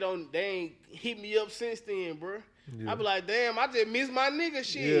man they ain't hit me up since then, bro. Yeah. I be like, damn, I just missed my nigga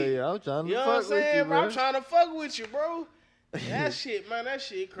shit. Yeah, I'm trying to fuck with you, bro. I'm trying to fuck with you, bro. That shit, man, that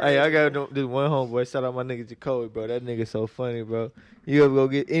shit crazy. Hey, I got this one homeboy. Shout out my nigga Jacoby, bro. That nigga so funny, bro. You ever go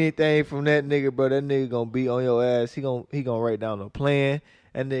get anything from that nigga, bro? That nigga gonna be on your ass. He gonna write down a plan.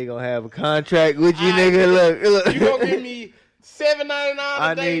 That nigga gonna have a contract with you, nigga. Look. You gonna give me $7.99 a day,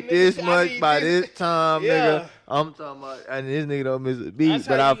 I need this much by this time, nigga. I'm talking about, and this nigga don't miss a beat,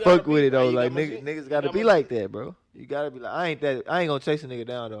 but I fuck with it though. Like niggas gotta be like that, bro. You gotta be like, I ain't gonna chase a nigga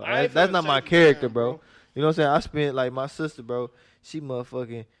down though. That's not my character, bro. You know what I'm saying? I spent like my sister, bro.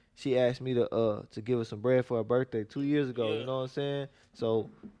 She asked me to give her some bread for her birthday 2 years ago. Yeah. You know what I'm saying? So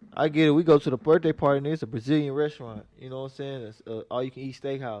I get it. We go to the birthday party, and it's a Brazilian restaurant. You know what I'm saying? It's all you can eat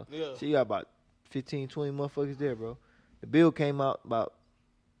steakhouse. Yeah. She got about 15, 20 motherfuckers there, bro. The bill came out about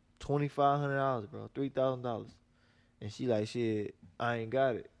 $2,500, bro, $3,000, and she like, shit, I ain't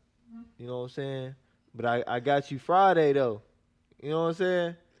got it. You know what I'm saying? But I got you Friday though. You know what I'm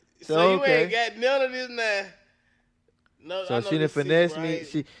saying? So you ain't got none of this now. No, so she done finesse me.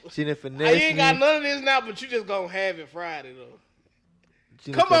 She done finesse me. I ain't got none of this now, but you just gonna have it Friday though.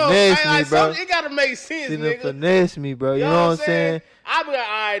 Come on, me, bro. It gotta make sense, she nigga. She done finesse me, bro. You know what I'm saying? I be like, all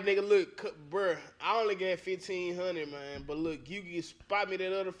right, nigga, look, bro, I only got $1,500, man. But look, you can spot me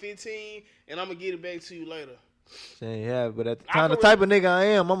that other 15, and I'm gonna get it back to you later. Yeah, but at the time, the type of nigga I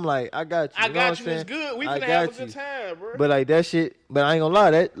am, I'm like, I got you. I got you. It's good. We finna have a good time, bro. But like that shit, but I ain't gonna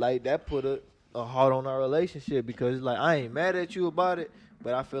lie, that put a heart on our relationship because it's like I ain't mad at you about it,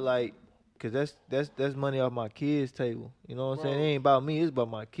 but I feel like because that's money off my kids' table. You know what I'm saying? It ain't about me. It's about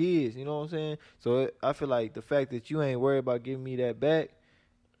my kids. You know what I'm saying? So I feel like the fact that you ain't worried about giving me that back,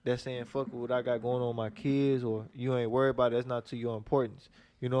 that's saying fuck with what I got going on with my kids, or you ain't worried about it, that's not to your importance.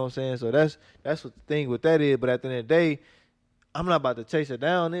 You know what I'm saying? So that's what the thing with that is. But at the end of the day, I'm not about to chase her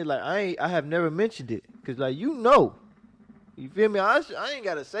down. It like I have never mentioned it because like you feel me? I ain't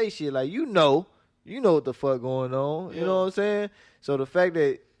gotta say shit like you know what the fuck going on. You know what I'm saying? So the fact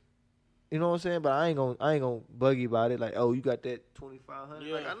that you know what I'm saying, but I ain't gonna bug you about it. Like, oh, you got that $2,500.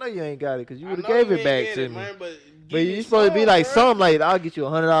 Yeah. Like, I know you ain't got it because you would have gave it back to me. Man, but you supposed to be like something like, I'll get you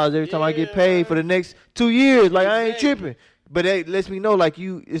 $100 every time I get paid for the next 2 years. Like, I ain't tripping. But that lets me know, like,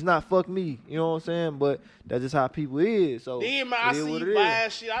 it's not fuck me. You know what I'm saying? But that's just how people is. So then, man, I see you buying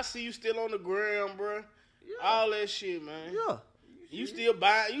shit. I see you still on the ground, bro. Yeah. All that shit, man. Yeah. You still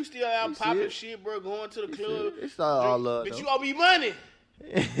buying. You still out popping shit, bro. Going to the club. It's all love. But you owe me money.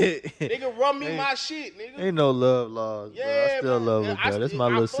 Nigga, run me my shit, nigga. Ain't no love laws, bro. I still love her, bro. That's my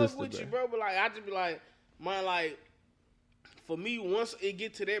little sister. I fuck with you, bro. But like, I just be like, man, like, for me, once it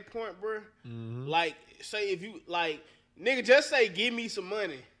get to that point, bro, like, say if you like. Nigga, just say give me some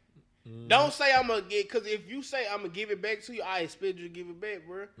money. Don't say I'm gonna get, because if you say I'm gonna give it back to you, I expect you to give it back,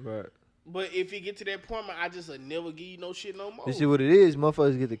 bro. Right. But if you get to that point, man, I just never give you no shit no more. You see what it is?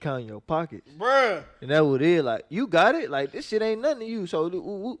 Motherfuckers get to count in your pockets, bruh. And that's what it is. Like, you got it. Like, this shit ain't nothing to you. So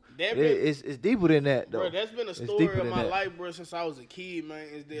it's deeper than that, though. Bro, that's been a story of my life, bro, since I was a kid, man.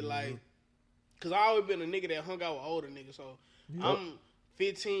 Is that like, cause I always been a nigga that hung out with older niggas. So I'm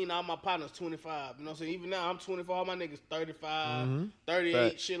 15, all my partners 25. You know what I'm saying? Even now, I'm 24, all my niggas 35, Mm-hmm. 38,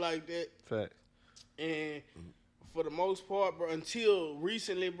 Facts. shit like that. Facts. And for the most part, bro, until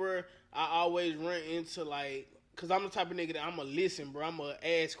recently, bro, I always run into like, cause I'm the type of nigga that I'ma listen, bro. I'ma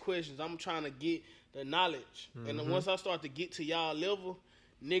ask questions. I'm trying to get the knowledge. And then once I start to get to y'all level,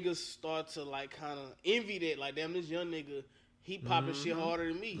 niggas start to like kind of envy that. Like, damn, this young nigga, he popping shit harder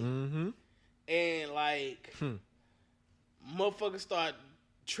than me. Mm-hmm. And like, motherfuckers start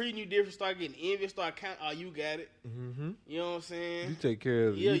treating you different, start getting envious, start counting. Oh, you got it. Mm-hmm. You know what I'm saying? You take care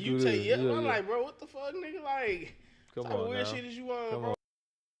of it. Yeah, you do take. this. Yeah, I'm like, bro, what the fuck, nigga? Like, Come type of on weird now. shit is you on, Come bro?